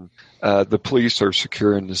van. The police are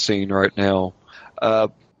securing the scene right now.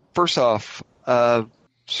 First off,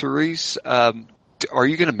 Cerise, are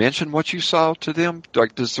you going to mention what you saw to them?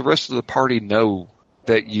 Like, does the rest of the party know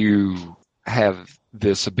that you have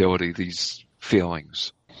this ability, these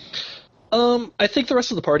feelings? I think the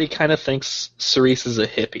rest of the party kind of thinks Cerise is a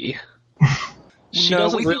hippie. She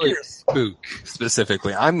doesn't we really think you're a spook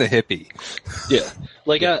specifically. I'm the hippie. Yeah,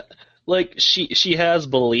 like she has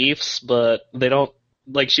beliefs, but they don't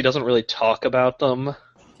she doesn't really talk about them.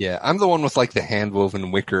 Yeah, I'm the one with like the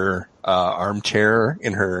hand-woven wicker armchair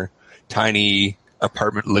in her tiny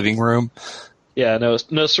apartment living room. Yeah, no,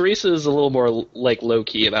 Cerise is a little more like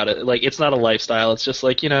low-key about it. Like, it's not a lifestyle. It's just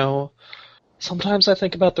like, sometimes I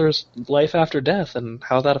think about there's life after death and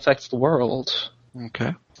how that affects the world.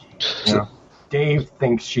 Okay. Yeah. Dave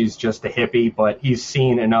thinks she's just a hippie, but he's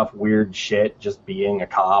seen enough weird shit just being a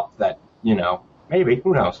cop that, maybe,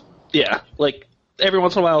 who knows? Yeah, like, every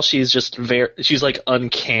once in a while she's just she's like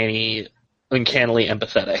uncannily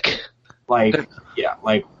empathetic. Like, yeah,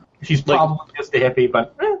 like, she's probably just a hippie,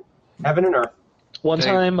 but heaven and earth. One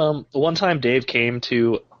time Dave came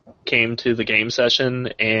to the game session,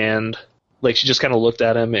 and she just kind of looked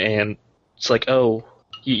at him, and it's like, oh,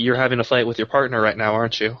 you're having a fight with your partner right now,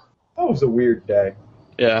 aren't you? That was a weird day.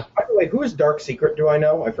 Yeah. By the way, who is Dark Secret? Do I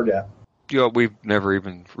know? I forget. We've never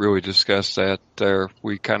even really discussed that there.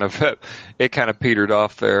 We kind of it kind of petered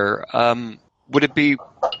off there. Would I be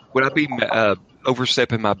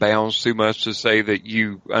overstepping my bounds too much to say that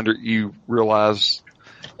you realize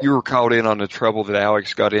you were caught in on the trouble that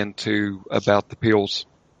Alex got into about the pills?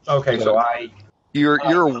 Okay, so I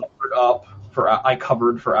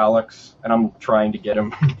covered for Alex, and I'm trying to get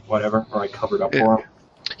him whatever, or I covered up for him.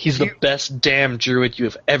 He's the best damn druid you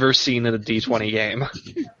have ever seen in a D20 game.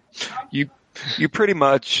 You pretty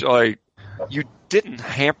much you didn't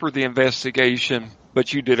hamper the investigation,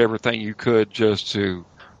 but you did everything you could just to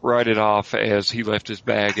write it off as he left his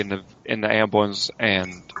bag in the ambulance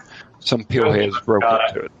and some pillheads broke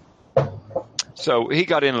into it. So he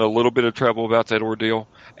got in a little bit of trouble about that ordeal.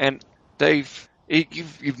 And Dave,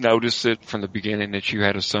 you've noticed it from the beginning that you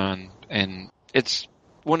had a son, and it's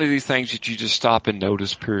one of these things that you just stop and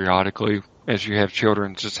notice periodically as you have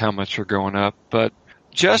children, just how much they're growing up. But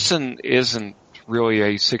Justin isn't really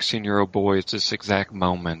a 16-year-old boy at this exact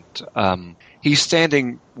moment. He's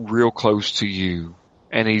standing real close to you,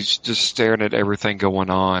 and he's just staring at everything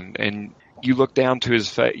going on. And you look down to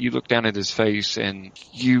his you look down at his face, and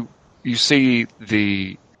you see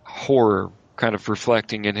the horror kind of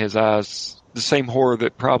reflecting in his eyes, the same horror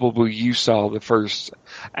that probably you saw the first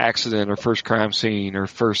accident or first crime scene or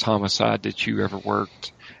first homicide that you ever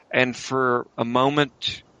worked. And for a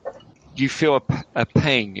moment, you feel a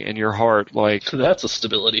pang in your heart, like... That's a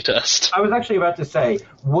stability test. I was actually about to say,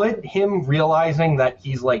 would him realizing that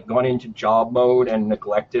he's, gone into job mode and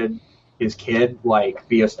neglected his kid,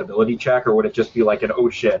 be a stability check, or would it just be an, oh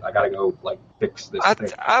shit, I gotta go, fix this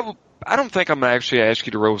thing? I don't think I'm going to actually ask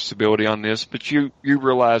you to roll stability on this, but you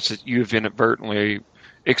realize that you have inadvertently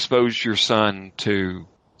exposed your son to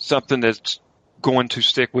something that's going to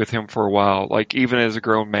stick with him for a while. Even as a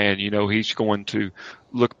grown man, he's going to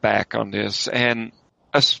look back on this. And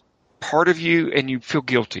a part of you, and you feel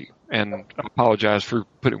guilty, and I apologize for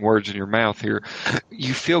putting words in your mouth here.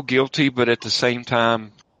 You feel guilty, but at the same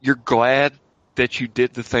time, you're glad that you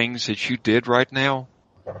did the things that you did right now.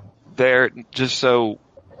 There, just so...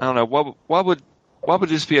 I don't know. Why would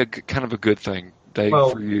this be kind of a good thing, Dave,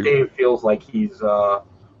 for you? Dave feels like he's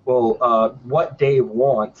what Dave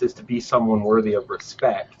wants is to be someone worthy of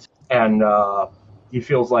respect, and he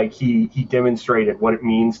feels like he demonstrated what it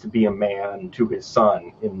means to be a man to his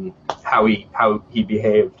son in how he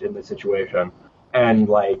behaved in the situation, and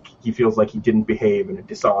he feels like he didn't behave in a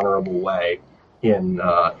dishonorable way in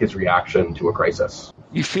his reaction to a crisis.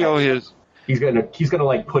 You feel he's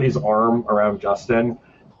gonna put his arm around Justin.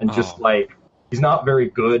 And just he's not very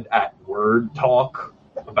good at word talk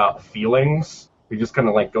about feelings. We just kind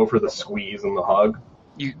of go for the squeeze and the hug.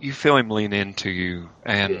 You feel him lean into you,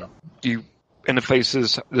 and you, in the face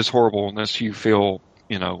of this horribleness, you feel,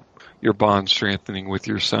 your bond strengthening with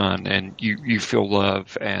your son, and you feel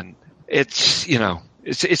love, and it's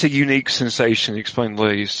it's a unique sensation, to explain the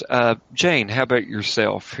least. Jane, how about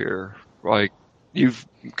yourself here? Like, you've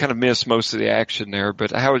kind of missed most of the action there,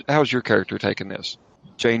 but how's your character taking this?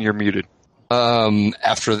 Jane, you're muted.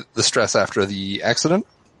 After the stress after the accident?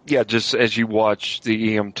 Yeah, just as you watch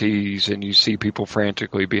the EMTs and you see people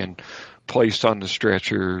frantically being placed on the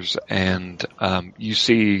stretchers, and you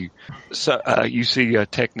see a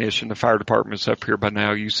technician. The fire department's up here by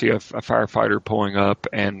now. You see a firefighter pulling up,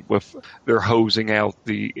 and they're hosing out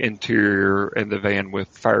the interior and the van with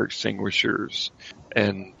fire extinguishers,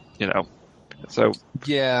 and so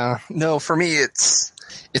yeah. No, for me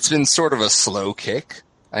it's been sort of a slow kick.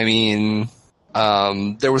 I mean,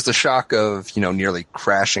 there was the shock of nearly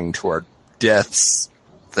crashing to our deaths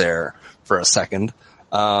there for a second.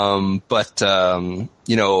 After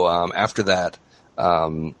that,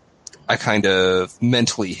 I kind of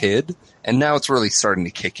mentally hid, and now it's really starting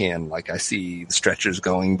to kick in. Like, I see the stretchers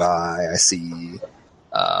going by, I see,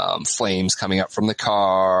 flames coming up from the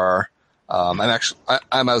car.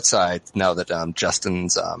 I'm outside now that,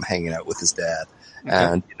 Justin's, hanging out with his dad. Okay.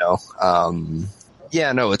 And,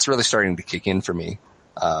 it's really starting to kick in for me.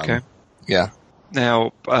 Okay. Yeah.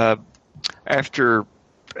 Now, and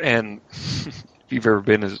if you've ever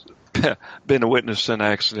been a witness to an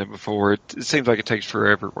accident before, it seems like it takes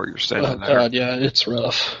forever while you're standing there. God, yeah, it's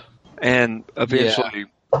rough. And eventually,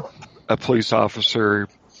 a police officer,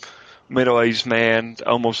 middle-aged man,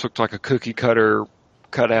 almost looked like a cookie cutter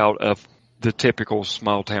cut out of the typical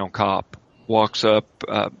small-town cop, walks up.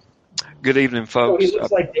 Good evening, folks. He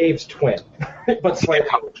looks like Dave's twin, but slightly.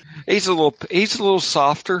 He's a little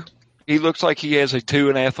softer. He looks like he has a 2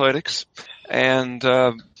 in athletics, and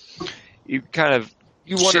you wonder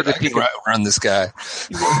if he could run this guy.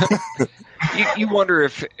 you wonder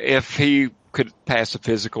if he could pass a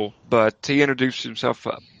physical, but he introduced himself.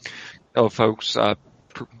 Hello, folks.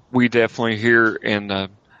 We definitely here in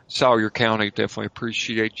Sawyer County definitely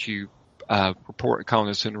appreciate you calling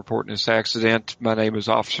us in, reporting this accident. My name is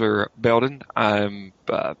Officer Belden. I'm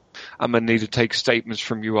gonna need to take statements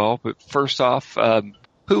from you all, but first off,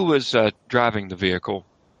 who was driving the vehicle?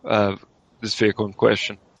 This vehicle in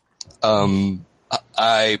question.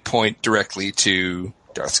 I point directly to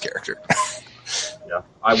Darth's character. Yeah,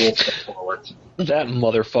 I will step forward. That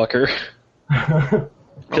motherfucker.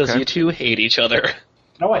 Because you two hate each other.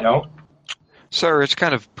 No, I don't. Sir, it's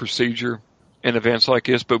kind of procedure in events like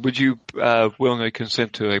this, but would you willingly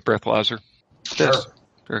consent to a breathalyzer? Sure.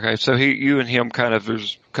 Okay, so you and him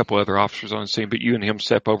there's a couple other officers on the scene, but you and him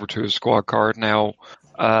step over to his squad car. Now,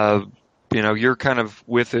 you're kind of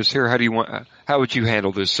with us here. How would you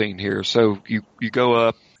handle this scene here? So you go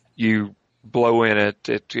up, you blow in it,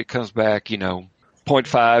 it comes back,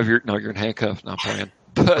 0.5, you're in handcuffs, not playing.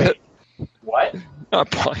 But what?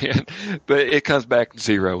 Not playing. But it comes back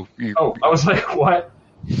 0. I was like, what?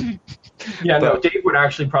 Yeah, no, Dave would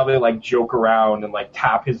actually probably joke around and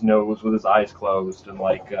tap his nose with his eyes closed and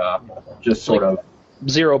just sort of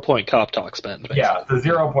 0 point cop talk spin. Basically. Yeah, the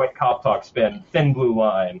 0 point cop talk spin, thin blue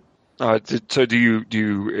line. So do you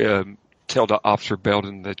tell the Officer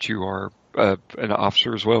Belden that you are an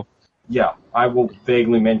officer as well? Yeah, I will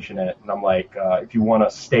vaguely mention it, and I'm like, if you want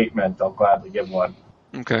a statement, I'll gladly give one.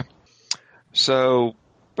 Okay. So,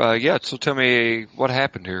 so tell me what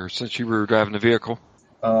happened here since you were driving the vehicle.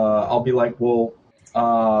 I'll be like, well,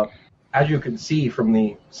 as you can see from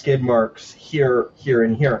the skid marks here,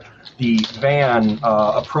 and here, the van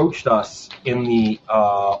approached us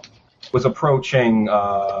was approaching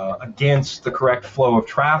against the correct flow of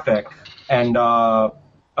traffic, and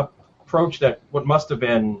approached at what must have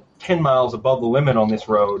been 10 miles above the limit on this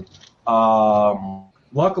road.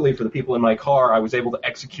 Luckily for the people in my car, I was able to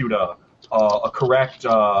execute a correct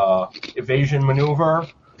evasion maneuver.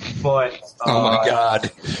 But oh my god!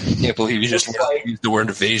 Can't believe you just used the word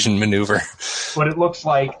evasion maneuver. But it looks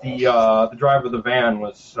like the driver of the van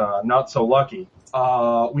was not so lucky.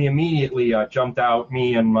 We immediately jumped out.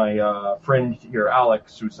 Me and my friend here,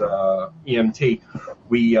 Alex, who's EMT.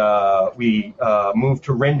 We moved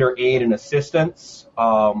to render aid and assistance.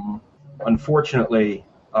 Unfortunately,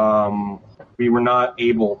 we were not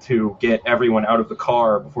able to get everyone out of the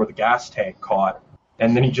car before the gas tank caught.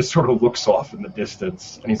 And then he just sort of looks off in the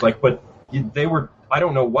distance. And he's like, but I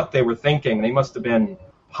don't know what they were thinking. They must have been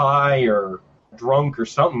high or drunk or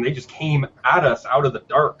something. They just came at us out of the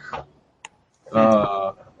dark.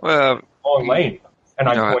 Long lane. And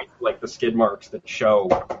I point to, the skid marks that show,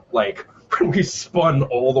 when we spun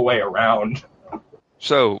all the way around.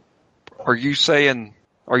 So, are you saying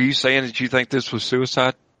that you think this was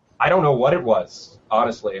suicide? I don't know what it was,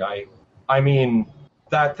 honestly. I mean,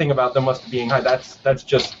 that thing about them must be being high. That's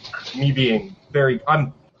just me being very.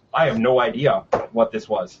 I have no idea what this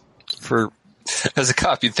was. As a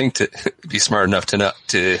cop, you'd think to be smart enough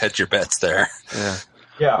to hedge your bets there. Yeah.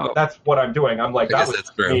 Yeah, that's what I'm doing. I'm like, I that guess was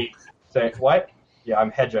that's true. me saying, what? Yeah,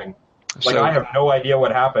 I'm hedging. Like, So- I have no idea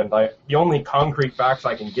what happened. The only concrete facts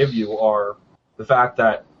I can give you are the fact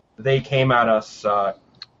that they came at us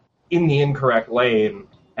in the incorrect lane,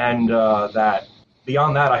 and that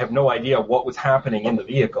beyond that, I have no idea what was happening in the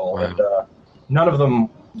vehicle. Right. And none of them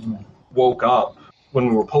woke up when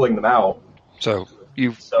we were pulling them out. So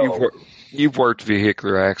you've worked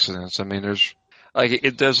vehicular accidents. I mean, there's like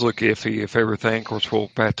it does look iffy if everything. Of course,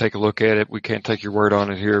 we'll have to take a look at it. We can't take your word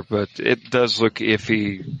on it here, but it does look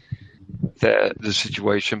iffy that the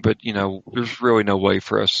situation. But there's really no way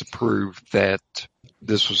for us to prove that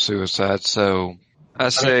this was suicide. So I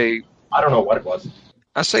say I don't know what it was.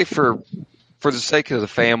 for the sake of the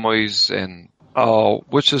families and all,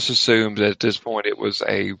 let's just assume that at this point it was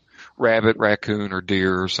a rabbit, raccoon, or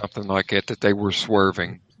deer or something like that they were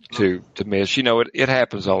swerving to miss. It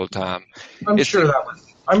happens all the time. I'm sure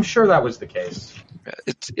that was the case.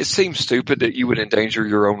 It seems stupid that you would endanger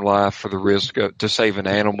your own life for the risk to save an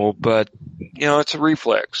animal, but it's a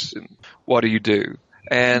reflex. And what do you do?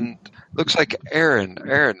 And looks like Aaron,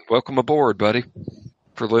 welcome aboard, buddy.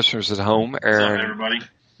 For listeners at home, Aaron. What's up, everybody?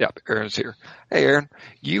 Yep, Aaron's here. Hey, Aaron,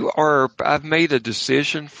 I've made a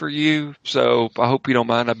decision for you, so I hope you don't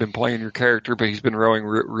mind. I've been playing your character, but he's been rowing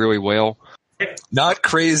really well. Not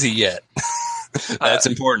crazy yet. That's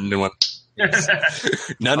important.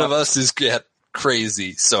 None of us is yet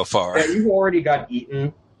crazy so far. Yeah, you already got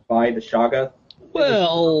eaten by the Shaga.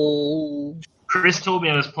 Well, Chris told me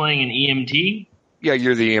I was playing an EMT. Yeah,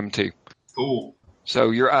 you're the EMT. Cool.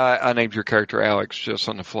 So I named your character Alex just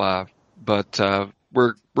on the fly, but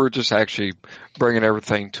we're just actually bringing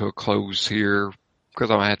everything to a close here because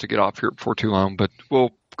I'm gonna have to get off here before too long. But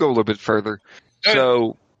we'll go a little bit further. Okay.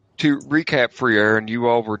 So to recap for you, Aaron, you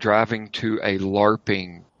all were driving to a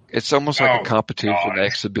LARPing. It's almost like a competition God.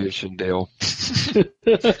 exhibition deal.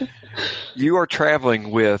 You are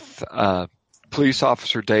traveling with police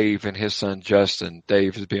officer Dave and his son Justin.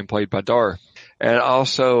 Dave is being played by Dar, and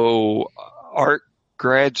also art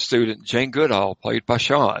grad student Jane Goodall, played by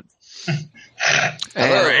Sean.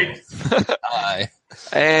 Right. Hi.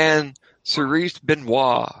 And Cerise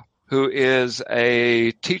Benoit, who is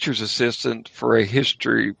a teacher's assistant for a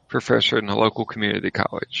history professor in a local community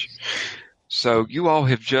college. So you all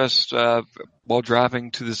have just, while driving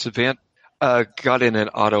to this event, got in an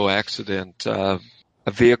auto accident. A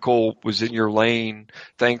vehicle was in your lane.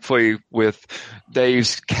 Thankfully, with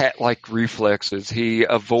Dave's cat-like reflexes, he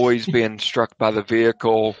avoids being struck by the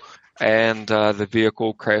vehicle, and the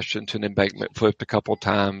vehicle crashed into an embankment, flipped a couple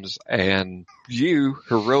times, and you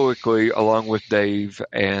heroically, along with Dave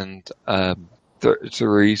and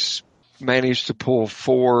Therese, managed to pull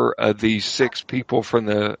 4 of the 6 people from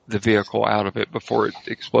the vehicle out of it before it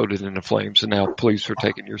exploded into flames, and now police are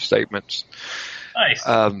taking your statements. Nice.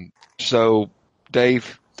 So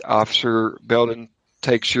Dave, Officer Belden,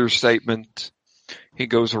 takes your statement. He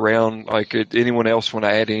goes around, like, anyone else want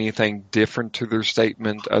to add anything different to their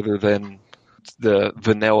statement other than the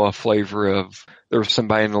vanilla flavor of there was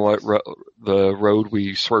somebody in the road,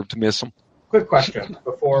 we swerved to miss them? Quick question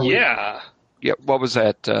before we... yeah. Yeah, what was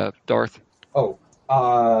that, Darth? Oh,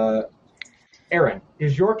 Aaron,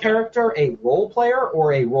 is your character a role player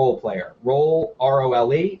or a role player? Role,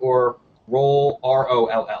 R-O-L-E, or role,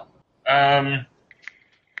 R-O-L-L?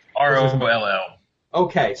 ROLL.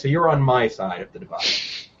 Okay, so you're on my side of the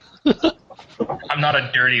divide. I'm not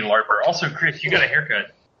a dirty LARPer. Also, Chris, you got a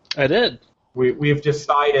haircut. I did. We've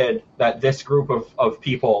decided that this group of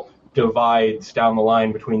people divides down the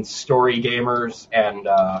line between story gamers and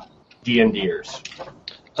D&Ders.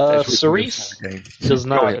 Cerise does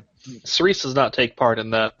Go not. ahead. Cerise does not take part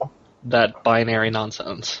in that binary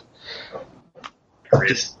nonsense.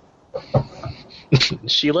 Chris.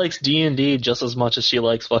 She likes D&D just as much as she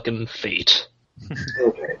likes fucking Fate.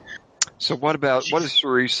 Okay. So what does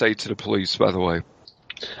Cerise say to the police, by the way?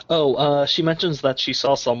 Oh, she mentions that she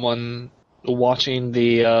saw someone watching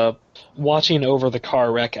over the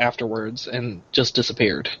car wreck afterwards and just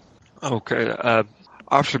disappeared. Okay.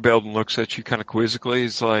 Officer Belden looks at you kind of quizzically.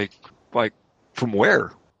 He's like, from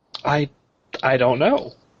where? I don't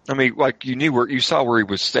know. I mean, like, you saw where he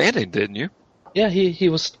was standing, didn't you? Yeah, he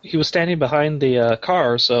was standing behind the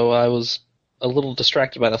car, so I was a little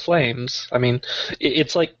distracted by the flames. I mean,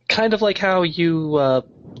 it's like kind of like how you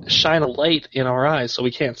shine a light in our eyes so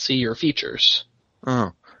we can't see your features.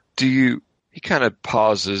 Oh. He kind of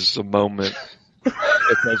pauses a moment at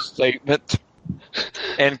that statement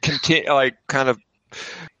and continue, like, kind of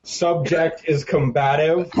Subject is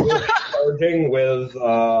combative, charging with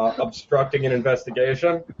obstructing an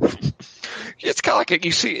investigation. It's kind of like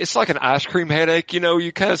it's like an ice cream headache.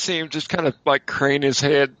 You kind of see him just kind of like crane his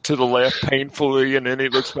head to the left painfully, and then he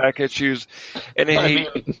looks back at you, and then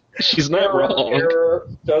she's not wrong. Error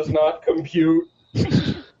does not compute.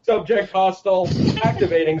 Subject hostile.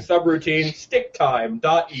 Activating subroutine.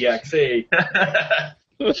 Sticktime.exe.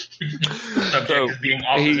 Subject is being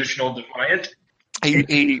oppositional defiant.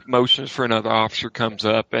 He motions for another officer, comes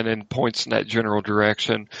up, and then points in that general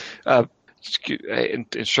direction.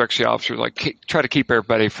 Instructs the officer, try to keep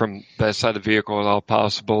everybody from that side of the vehicle at all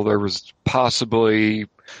possible. There was possibly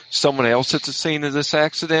someone else at the scene of this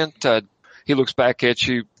accident. He looks back at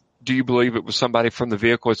you. Do you believe it was somebody from the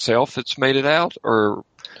vehicle itself that's made it out, or?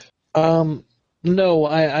 No,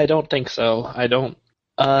 I don't think so. I don't.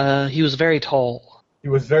 He was very tall. He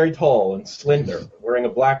was very tall and slender, wearing a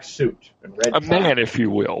black suit and red tie. Man, if you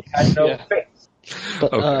will. He had no face.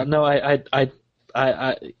 But Okay. no,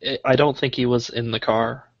 I don't think he was in the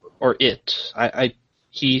car or it.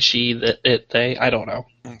 He, she, it, they. I don't know.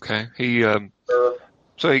 Okay.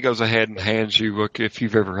 So he goes ahead and hands you. Look, if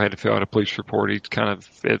you've ever had to fill out a police report,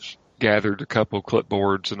 it's gathered a couple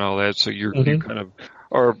clipboards and all that. So you kind of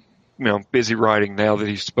are busy writing now that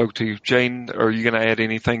he spoke to you. Jane, are you going to add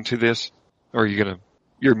anything to this, or are you going to?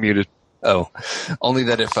 You're muted. Oh, only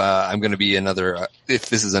that if I'm going to be if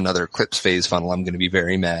this is another Eclipse phase funnel, I'm going to be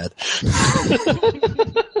very mad.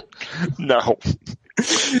 No.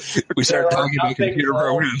 We started talking about computer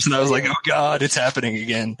programs, and I was like, oh god, it's happening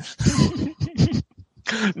again.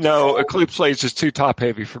 No, Eclipse phase is too top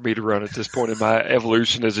heavy for me to run at this point in my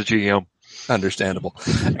evolution as a GM. Understandable.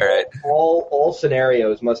 All right. All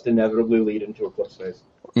scenarios must inevitably lead into Eclipse phase.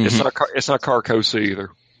 Mm-hmm. It's not Carcosa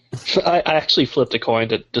either. I actually flipped a coin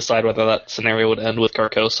to decide whether that scenario would end with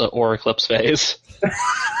Carcosa or Eclipse phase.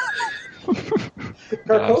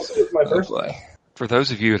 Carcosa was my first one. For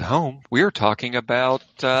those of you at home, we are talking about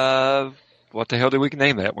what the hell did we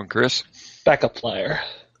name that one, Chris? Backup flyer.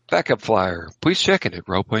 Backup flyer. Please check it at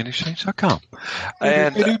roleplayingexchange.com.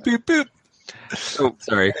 And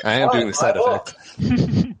sorry, I am doing the side effect.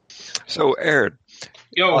 So, Aaron,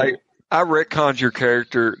 Yo, I retconned your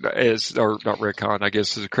character or not retcon, I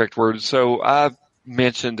guess is the correct word. So I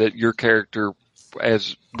mentioned that your character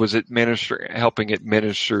was helping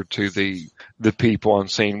administer to the people on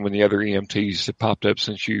scene when the other EMTs had popped up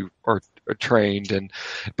since you are trained. And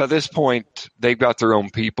by this point, they've got their own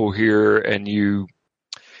people here, and you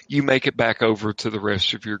make it back over to the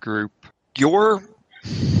rest of your group. You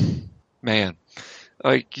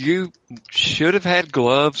should have had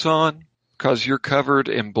gloves on, because you're covered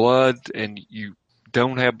in blood and you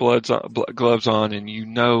don't have gloves on, and you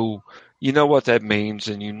know what that means,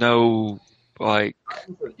 and you're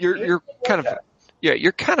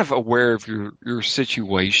kind of aware of your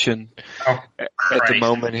situation at the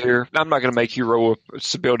moment here. I'm not going to make you roll a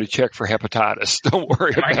stability check for hepatitis. Don't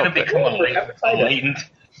worry am I about going to become a latent?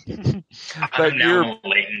 But I'm now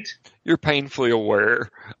latent. You're painfully aware.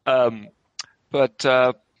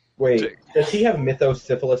 Wait, does he have mythos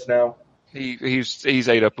syphilis now? He's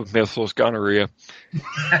ate up with mythos gonorrhea,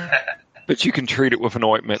 but you can treat it with an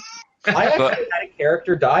ointment. I actually had a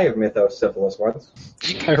character die of mythos syphilis once.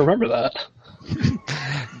 I remember that.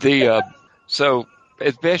 So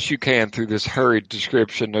as best you can through this hurried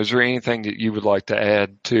description, is there anything that you would like to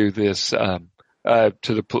add to this to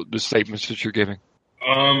the statements that you're giving?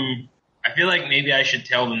 I feel like maybe I should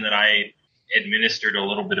tell them that I administered a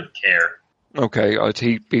little bit of care. Okay,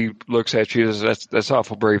 he looks at you. That's an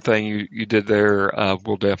awful brave thing you did there.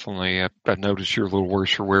 We'll definitely. I noticed you're a little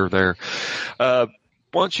worse for wear there.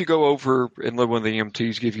 Once you go over and let one of the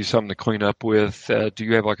EMTs give you something to clean up with, do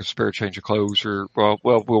you have like a spare change of clothes, or well,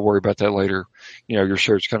 we'll worry about that later. Your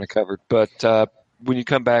shirt's kind of covered, but when you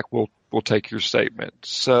come back, we'll take your statement.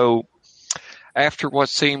 So after what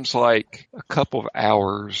seems like a couple of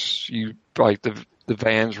hours, you the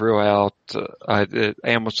vans roll out, the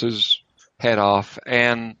ambulances head off,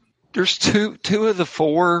 and there's two of the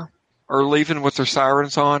four are leaving with their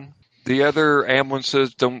sirens on. The other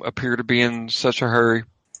ambulances don't appear to be in such a hurry, if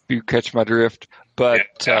you catch my drift.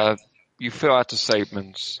 But you fill out the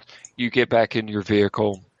statements, you get back in your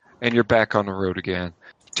vehicle, and you're back on the road again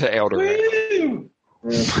to El Dorado.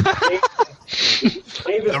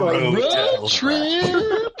 David's going, Road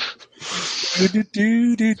trip!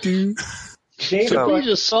 We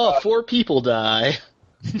just saw 4 people die.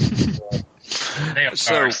 They are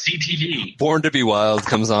CTD. Born to be Wild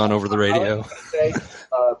comes on over the radio.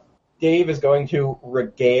 Dave is going to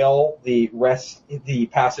regale the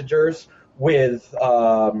passengers with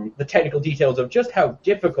the technical details of just how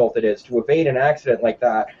difficult it is to evade an accident like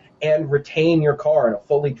that and retain your car in a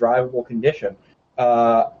fully drivable condition.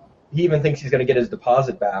 He even thinks he's going to get his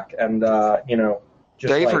deposit back, and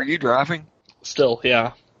just Dave, like, are you driving? Still,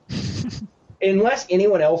 yeah. unless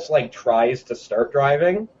anyone else tries to start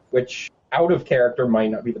driving, which out of character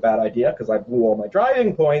might not be the bad idea because I blew all my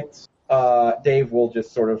driving points, Dave will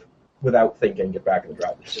just sort of, without thinking, get back in the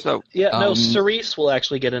driver's seat. So, Yeah, no, Cerise will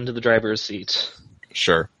actually get into the driver's seat.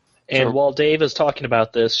 Sure. And So- while Dave is talking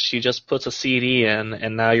about this, she just puts a CD in,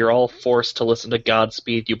 and now you're all forced to listen to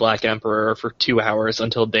Godspeed You Black Emperor for 2 hours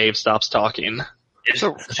until Dave stops talking.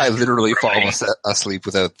 so, I literally fall asleep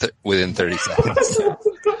within 30 seconds.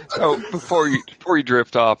 so before you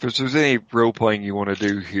drift off, if there's any role playing you want to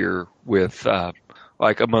do here with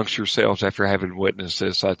amongst yourselves after having witnessed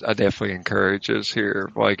this, I definitely encourage us here.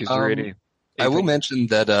 Is there any? I will mention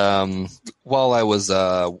that while I was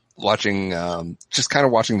watching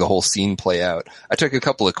the whole scene play out, I took a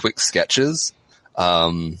couple of quick sketches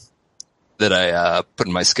that I put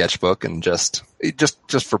in my sketchbook, and just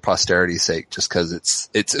for posterity's sake, just because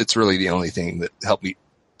it's really the only thing that helped me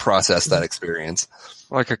process that experience.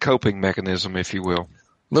 Like a coping mechanism, if you will.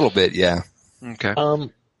 A little bit, yeah. Okay.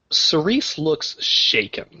 Cerise looks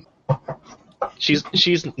shaken. She's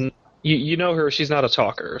you know her, she's not a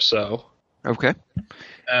talker, so... Okay.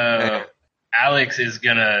 Alex is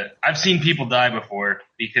gonna. I've seen people die before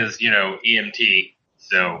because EMT.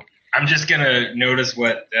 So I'm just gonna notice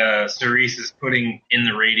what Cerise is putting in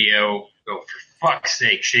the radio. Go, for fuck's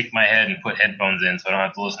sake, shake my head and put headphones in so I don't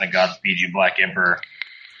have to listen to Godspeed You Black Emperor.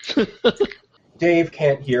 Dave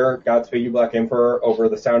can't hear Godspeed You Black Emperor over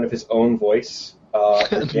the sound of his own voice.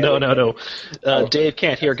 No. Dave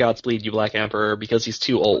can't hear Godspeed You Black Emperor because he's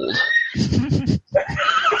too old.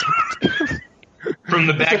 From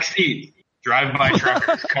the back seat, drive-by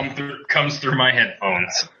truckers comes through my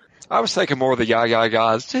headphones. I was thinking more of the ya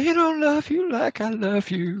guys. They don't love you like I love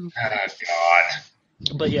you. Oh,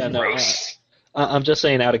 God. But yeah, no, Gross. I'm just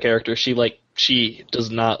saying out of character, she does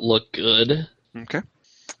not look good. Okay.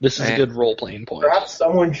 This is a good role-playing point. Perhaps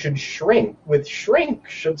someone should shrink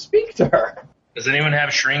should speak to her. Does anyone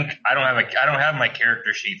have shrink? I don't have my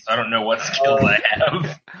character sheet, so I don't know what skills I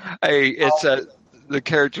have. Hey, it's the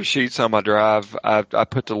character sheets on my drive. I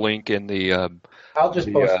put the link in the. I'll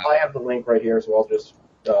just post. I have the link right here, so I'll just.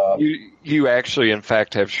 You actually, in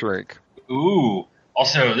fact, have shrink. Ooh.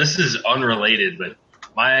 Also, this is unrelated, but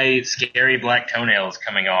my scary black toenail is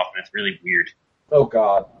coming off, and it's really weird. Oh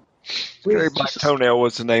God. Scary Black Toenail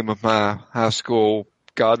was the name of my high school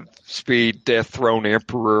Godspeed Death Throne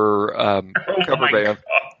Emperor cover band.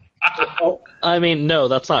 I mean, no,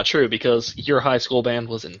 that's not true because your high school band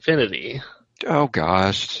was Infinity. Oh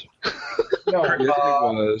gosh, No, it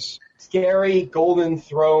was. Scary Golden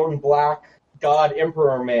Throne Black God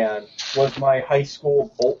Emperor Man was my high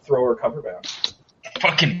school bolt thrower cover band.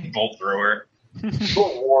 Fucking bolt thrower.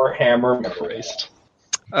 Warhammer Christ.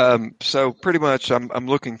 So pretty much, I'm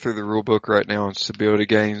looking through the rule book right now on stability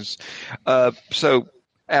games. So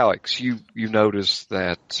Alex, you notice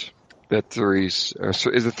that Cerise,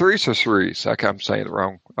 is it Cerise or Cerise? I'm saying it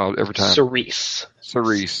wrong every time. Cerise.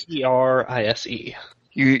 Cerise. Cerise.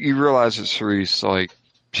 You realize that Cerise,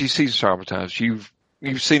 she seems traumatized.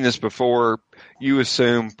 You've seen this before. You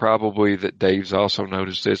assume probably that Dave's also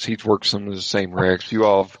noticed this. He's worked some of the same wrecks. You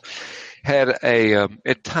all have had a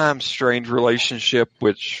at times strange relationship,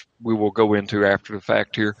 which we will go into after the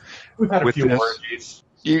fact here. We've had a with few this. orgies.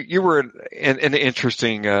 You were an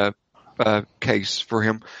interesting case for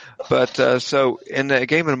him. But so in the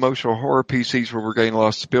game of emotional horror PCs where we're getting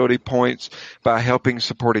lost stability points by helping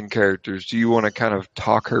supporting characters, do you want to kind of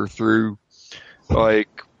talk her through, I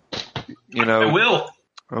will.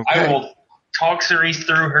 Okay. I will talk Cerise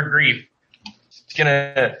through her grief.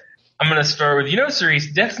 I'm gonna start with,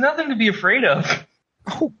 Cerise, death's nothing to be afraid of.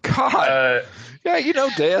 Oh God. Yeah,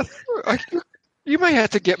 death. You may have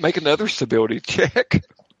to make another stability check.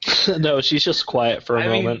 No, she's just quiet for a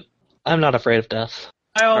moment. I'm not afraid of death.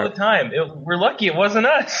 All the time. We're lucky it wasn't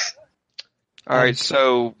us. All right,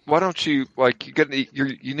 so why don't you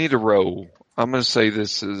you need a roll. I'm going to say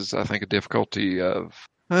this is, I think, a difficulty of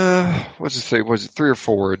what's it say? Was it 3 or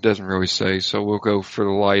 4? It doesn't really say, so we'll go for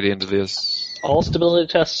the light end of this. All stability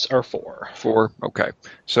tests are 4. 4? Okay.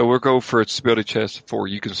 So we'll go for a stability test of 4.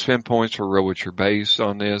 You can spend points or roll with your base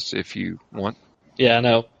on this if you want. Yeah,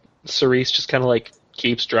 no. Cerise just kind of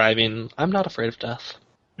keeps driving. I'm not afraid of death.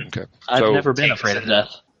 Okay. I've never been afraid of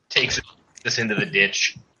death. Takes us into the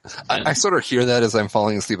ditch. I sort of hear that as I'm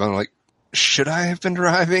falling asleep. I'm like, should I have been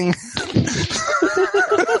driving?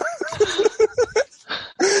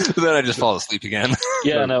 Then I just fall asleep again.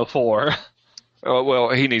 Yeah, no, 4. Oh, well,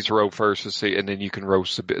 he needs to roll first to see, and then you can roll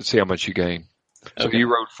see how much you gain. So Okay.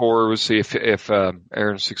 you rolled 4. We'll see if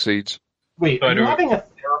Aaron succeeds. Wait, are you having a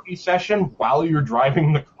therapy session while you're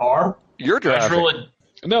driving the car? You're Let's driving. roll it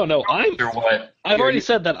No, or what? I've already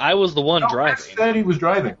said that I was the one No, driving. Chris said he was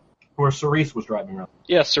driving. Or Cerise was driving. Rather.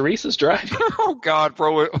 Yeah, Cerise is driving. Oh God,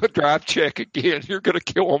 roll a drive check again. You're gonna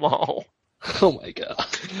kill them all. Oh my god.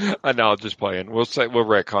 I know, I'm just playing. We'll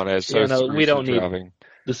retcon as so. Yeah, no, Cerise we don't is need- driving.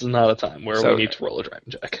 This is not a time where So- we need to roll a driving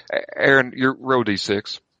check. Aaron, you're roll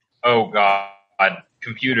d6. Oh God,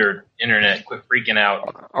 computer, internet, quit freaking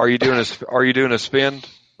out. Are you doing a spin,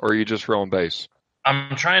 or are you just rolling base?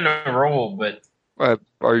 I'm trying to roll, but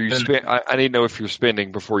Are you Spin. I need to know if you're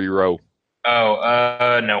spending before you roll.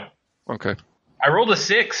 no. Okay. I rolled a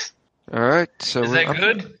 6. All right. So Is that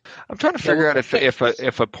good? I'm trying to figure out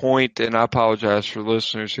if a point, and I apologize for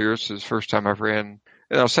listeners here. This is the first time I've ran,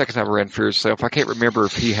 second time I ran Fear Itself. I can't remember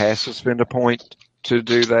if he has to spend a point to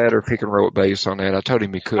do that, or if he can roll it based on that. I told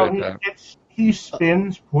him he could. He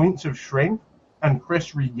spins points of strength, and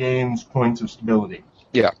Chris regains points of stability.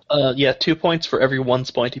 Yeah, 2 points for every 1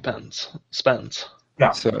 point he spends.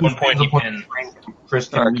 Yeah, So- he 1 point spends a he point can- of strength, and Chris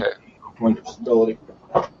can Okay. regain a point of stability.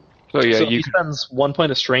 So yeah, so if you he spends 1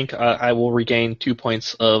 point of strength, I will regain 2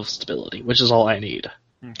 points of stability, which is all I need.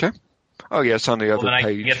 okay. Oh yeah, it's on the Well, other then I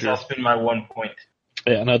page. guess here. I'll spend my 1 point.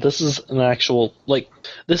 Yeah, no, this is an actual,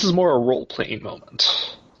 this is more a role-playing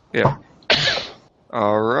moment.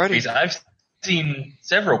 Alrighty. Because I've seen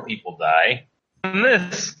several people die. And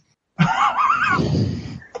this,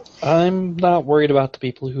 I'm not worried about the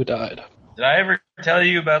people who died. did I ever tell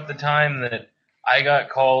you about the time that I got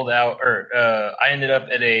called out, or I ended up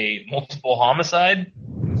at a multiple homicide?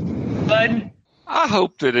 I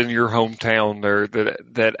hope that in your hometown there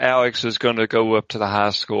that Alex is going to go up to the high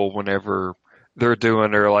school whenever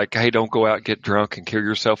they're like, hey, don't go out and get drunk and kill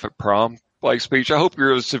yourself at prom speech. I hope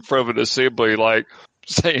you're in front of an assembly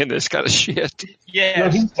saying this kind of shit. Yeah, No,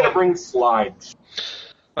 he's gonna bring slides.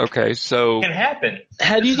 Okay, so it can happen.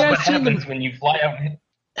 Have you This is guys what seen happens when you fly out and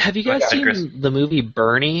Have you guys Yeah, seen Chris. the movie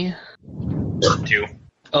Bernie? hit two.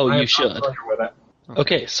 Oh, I you am should. not familiar with it.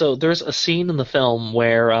 Okay, so there's a scene in the film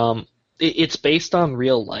where it's based on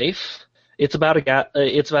real life. It's about a guy.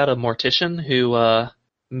 It's about a mortician who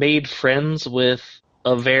made friends with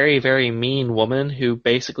a very, very mean woman who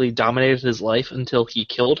basically dominated his life until he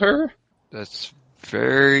killed her. that's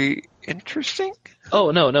very interesting.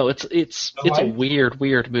 Oh no, it's a Life?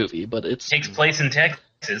 weird movie, but it's Takes place in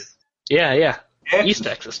Texas. yeah, It's- East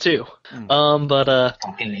Texas too. Hmm. But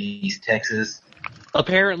Fucking East Texas.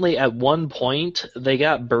 apparently at one point they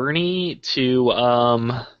got Bernie to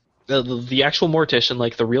the actual mortician,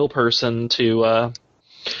 like the real person, to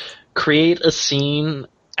create a scene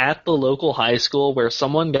at the local high school where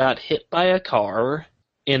someone got hit by a car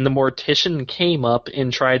and the mortician came up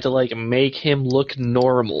and tried to make him look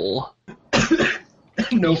normal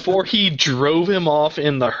before he drove him off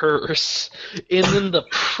in the hearse. And then the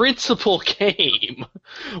principal came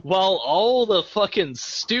while all the fucking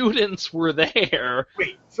students were there.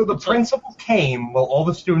 Wait, so the principal came while all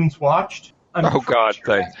the students watched? I'm Oh, God,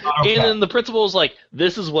 pretty thank- that's not okay. And then the principal was like,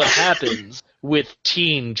 this is what happens with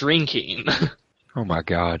teen drinking. Oh my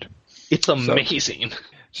God. It's amazing.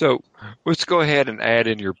 So let's go ahead and add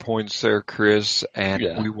in your points there, Chris, and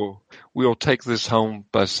Yeah. we'll take this home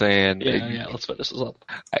by saying Yeah, let's finish this up.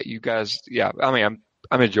 you guys. Yeah, I mean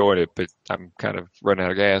I'm enjoying it, but I'm kind of running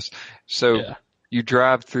out of gas. So Yeah. you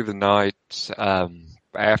drive through the night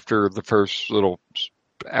after the first little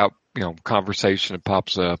conversation that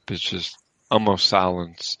pops up. It's just almost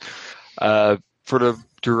silence for the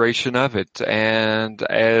duration of it, and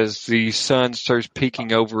as the sun starts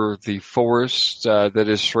peeking over the forest that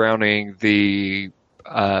is surrounding the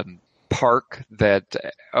park that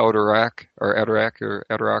Elderac or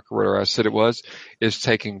whatever I said it was is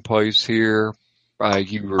taking place here,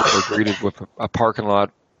 you are greeted with a parking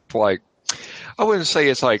lot I wouldn't say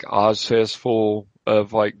it's like Ozfest full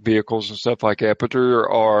of vehicles and stuff like that, but there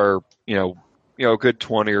are a good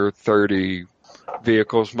 20 or 30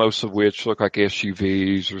 vehicles, most of which look like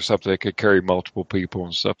SUVs or something that could carry multiple people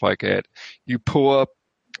and stuff like that. You pull up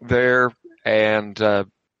there, and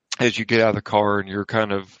as you get out of the car and you're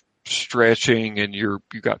kind of stretching and you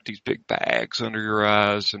got these big bags under your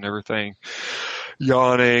eyes and everything,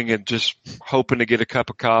 yawning and just hoping to get a cup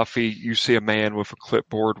of coffee, you see a man with a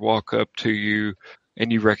clipboard walk up to you,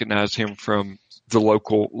 and you recognize him from the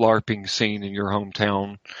local LARPing scene in your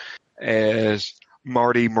hometown as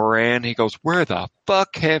Marty Moran. He goes, "Where the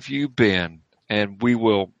fuck have you been?" And we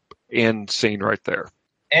will end scene right there.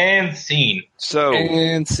 And scene. So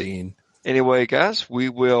And scene. Anyway, guys, we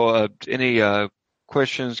will. Any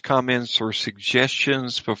questions, comments, or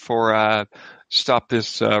suggestions before I stop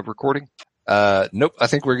this recording? Nope, I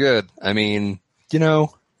think we're good. I mean,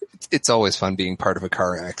 it's always fun being part of a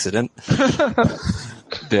car accident.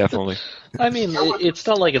 Definitely. I mean, it's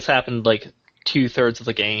not like it's happened like 2/3 of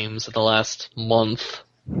the games in the last month.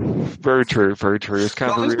 Very true. Very true. It's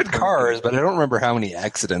kind Well, of there's been cars, but I don't remember how many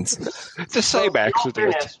accidents. the same Well, in all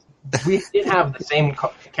accident. fairness, we did have the same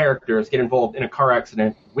characters get involved in a car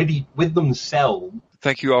accident with themselves.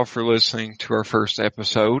 Thank you all for listening to our first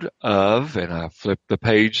episode of, and I flipped the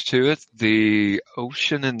page to it, the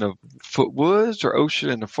Ocean in the Footwoods or Ocean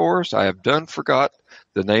in the Forest. I have done forgot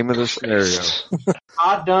the name of the scenario.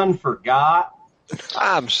 I done forgot.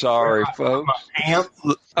 I'm sorry, folks. My pants.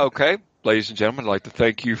 Okay, ladies and gentlemen, I'd like to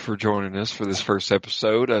thank you for joining us for this first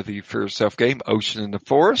episode of the Fear Yourself game, Ocean in the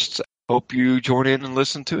Forest. Hope you join in and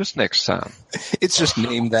listen to us next time. It's just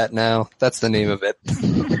named that now. That's the name of it.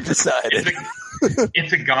 Decided.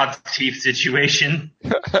 It's a God's Teeth situation.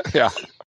 Yeah.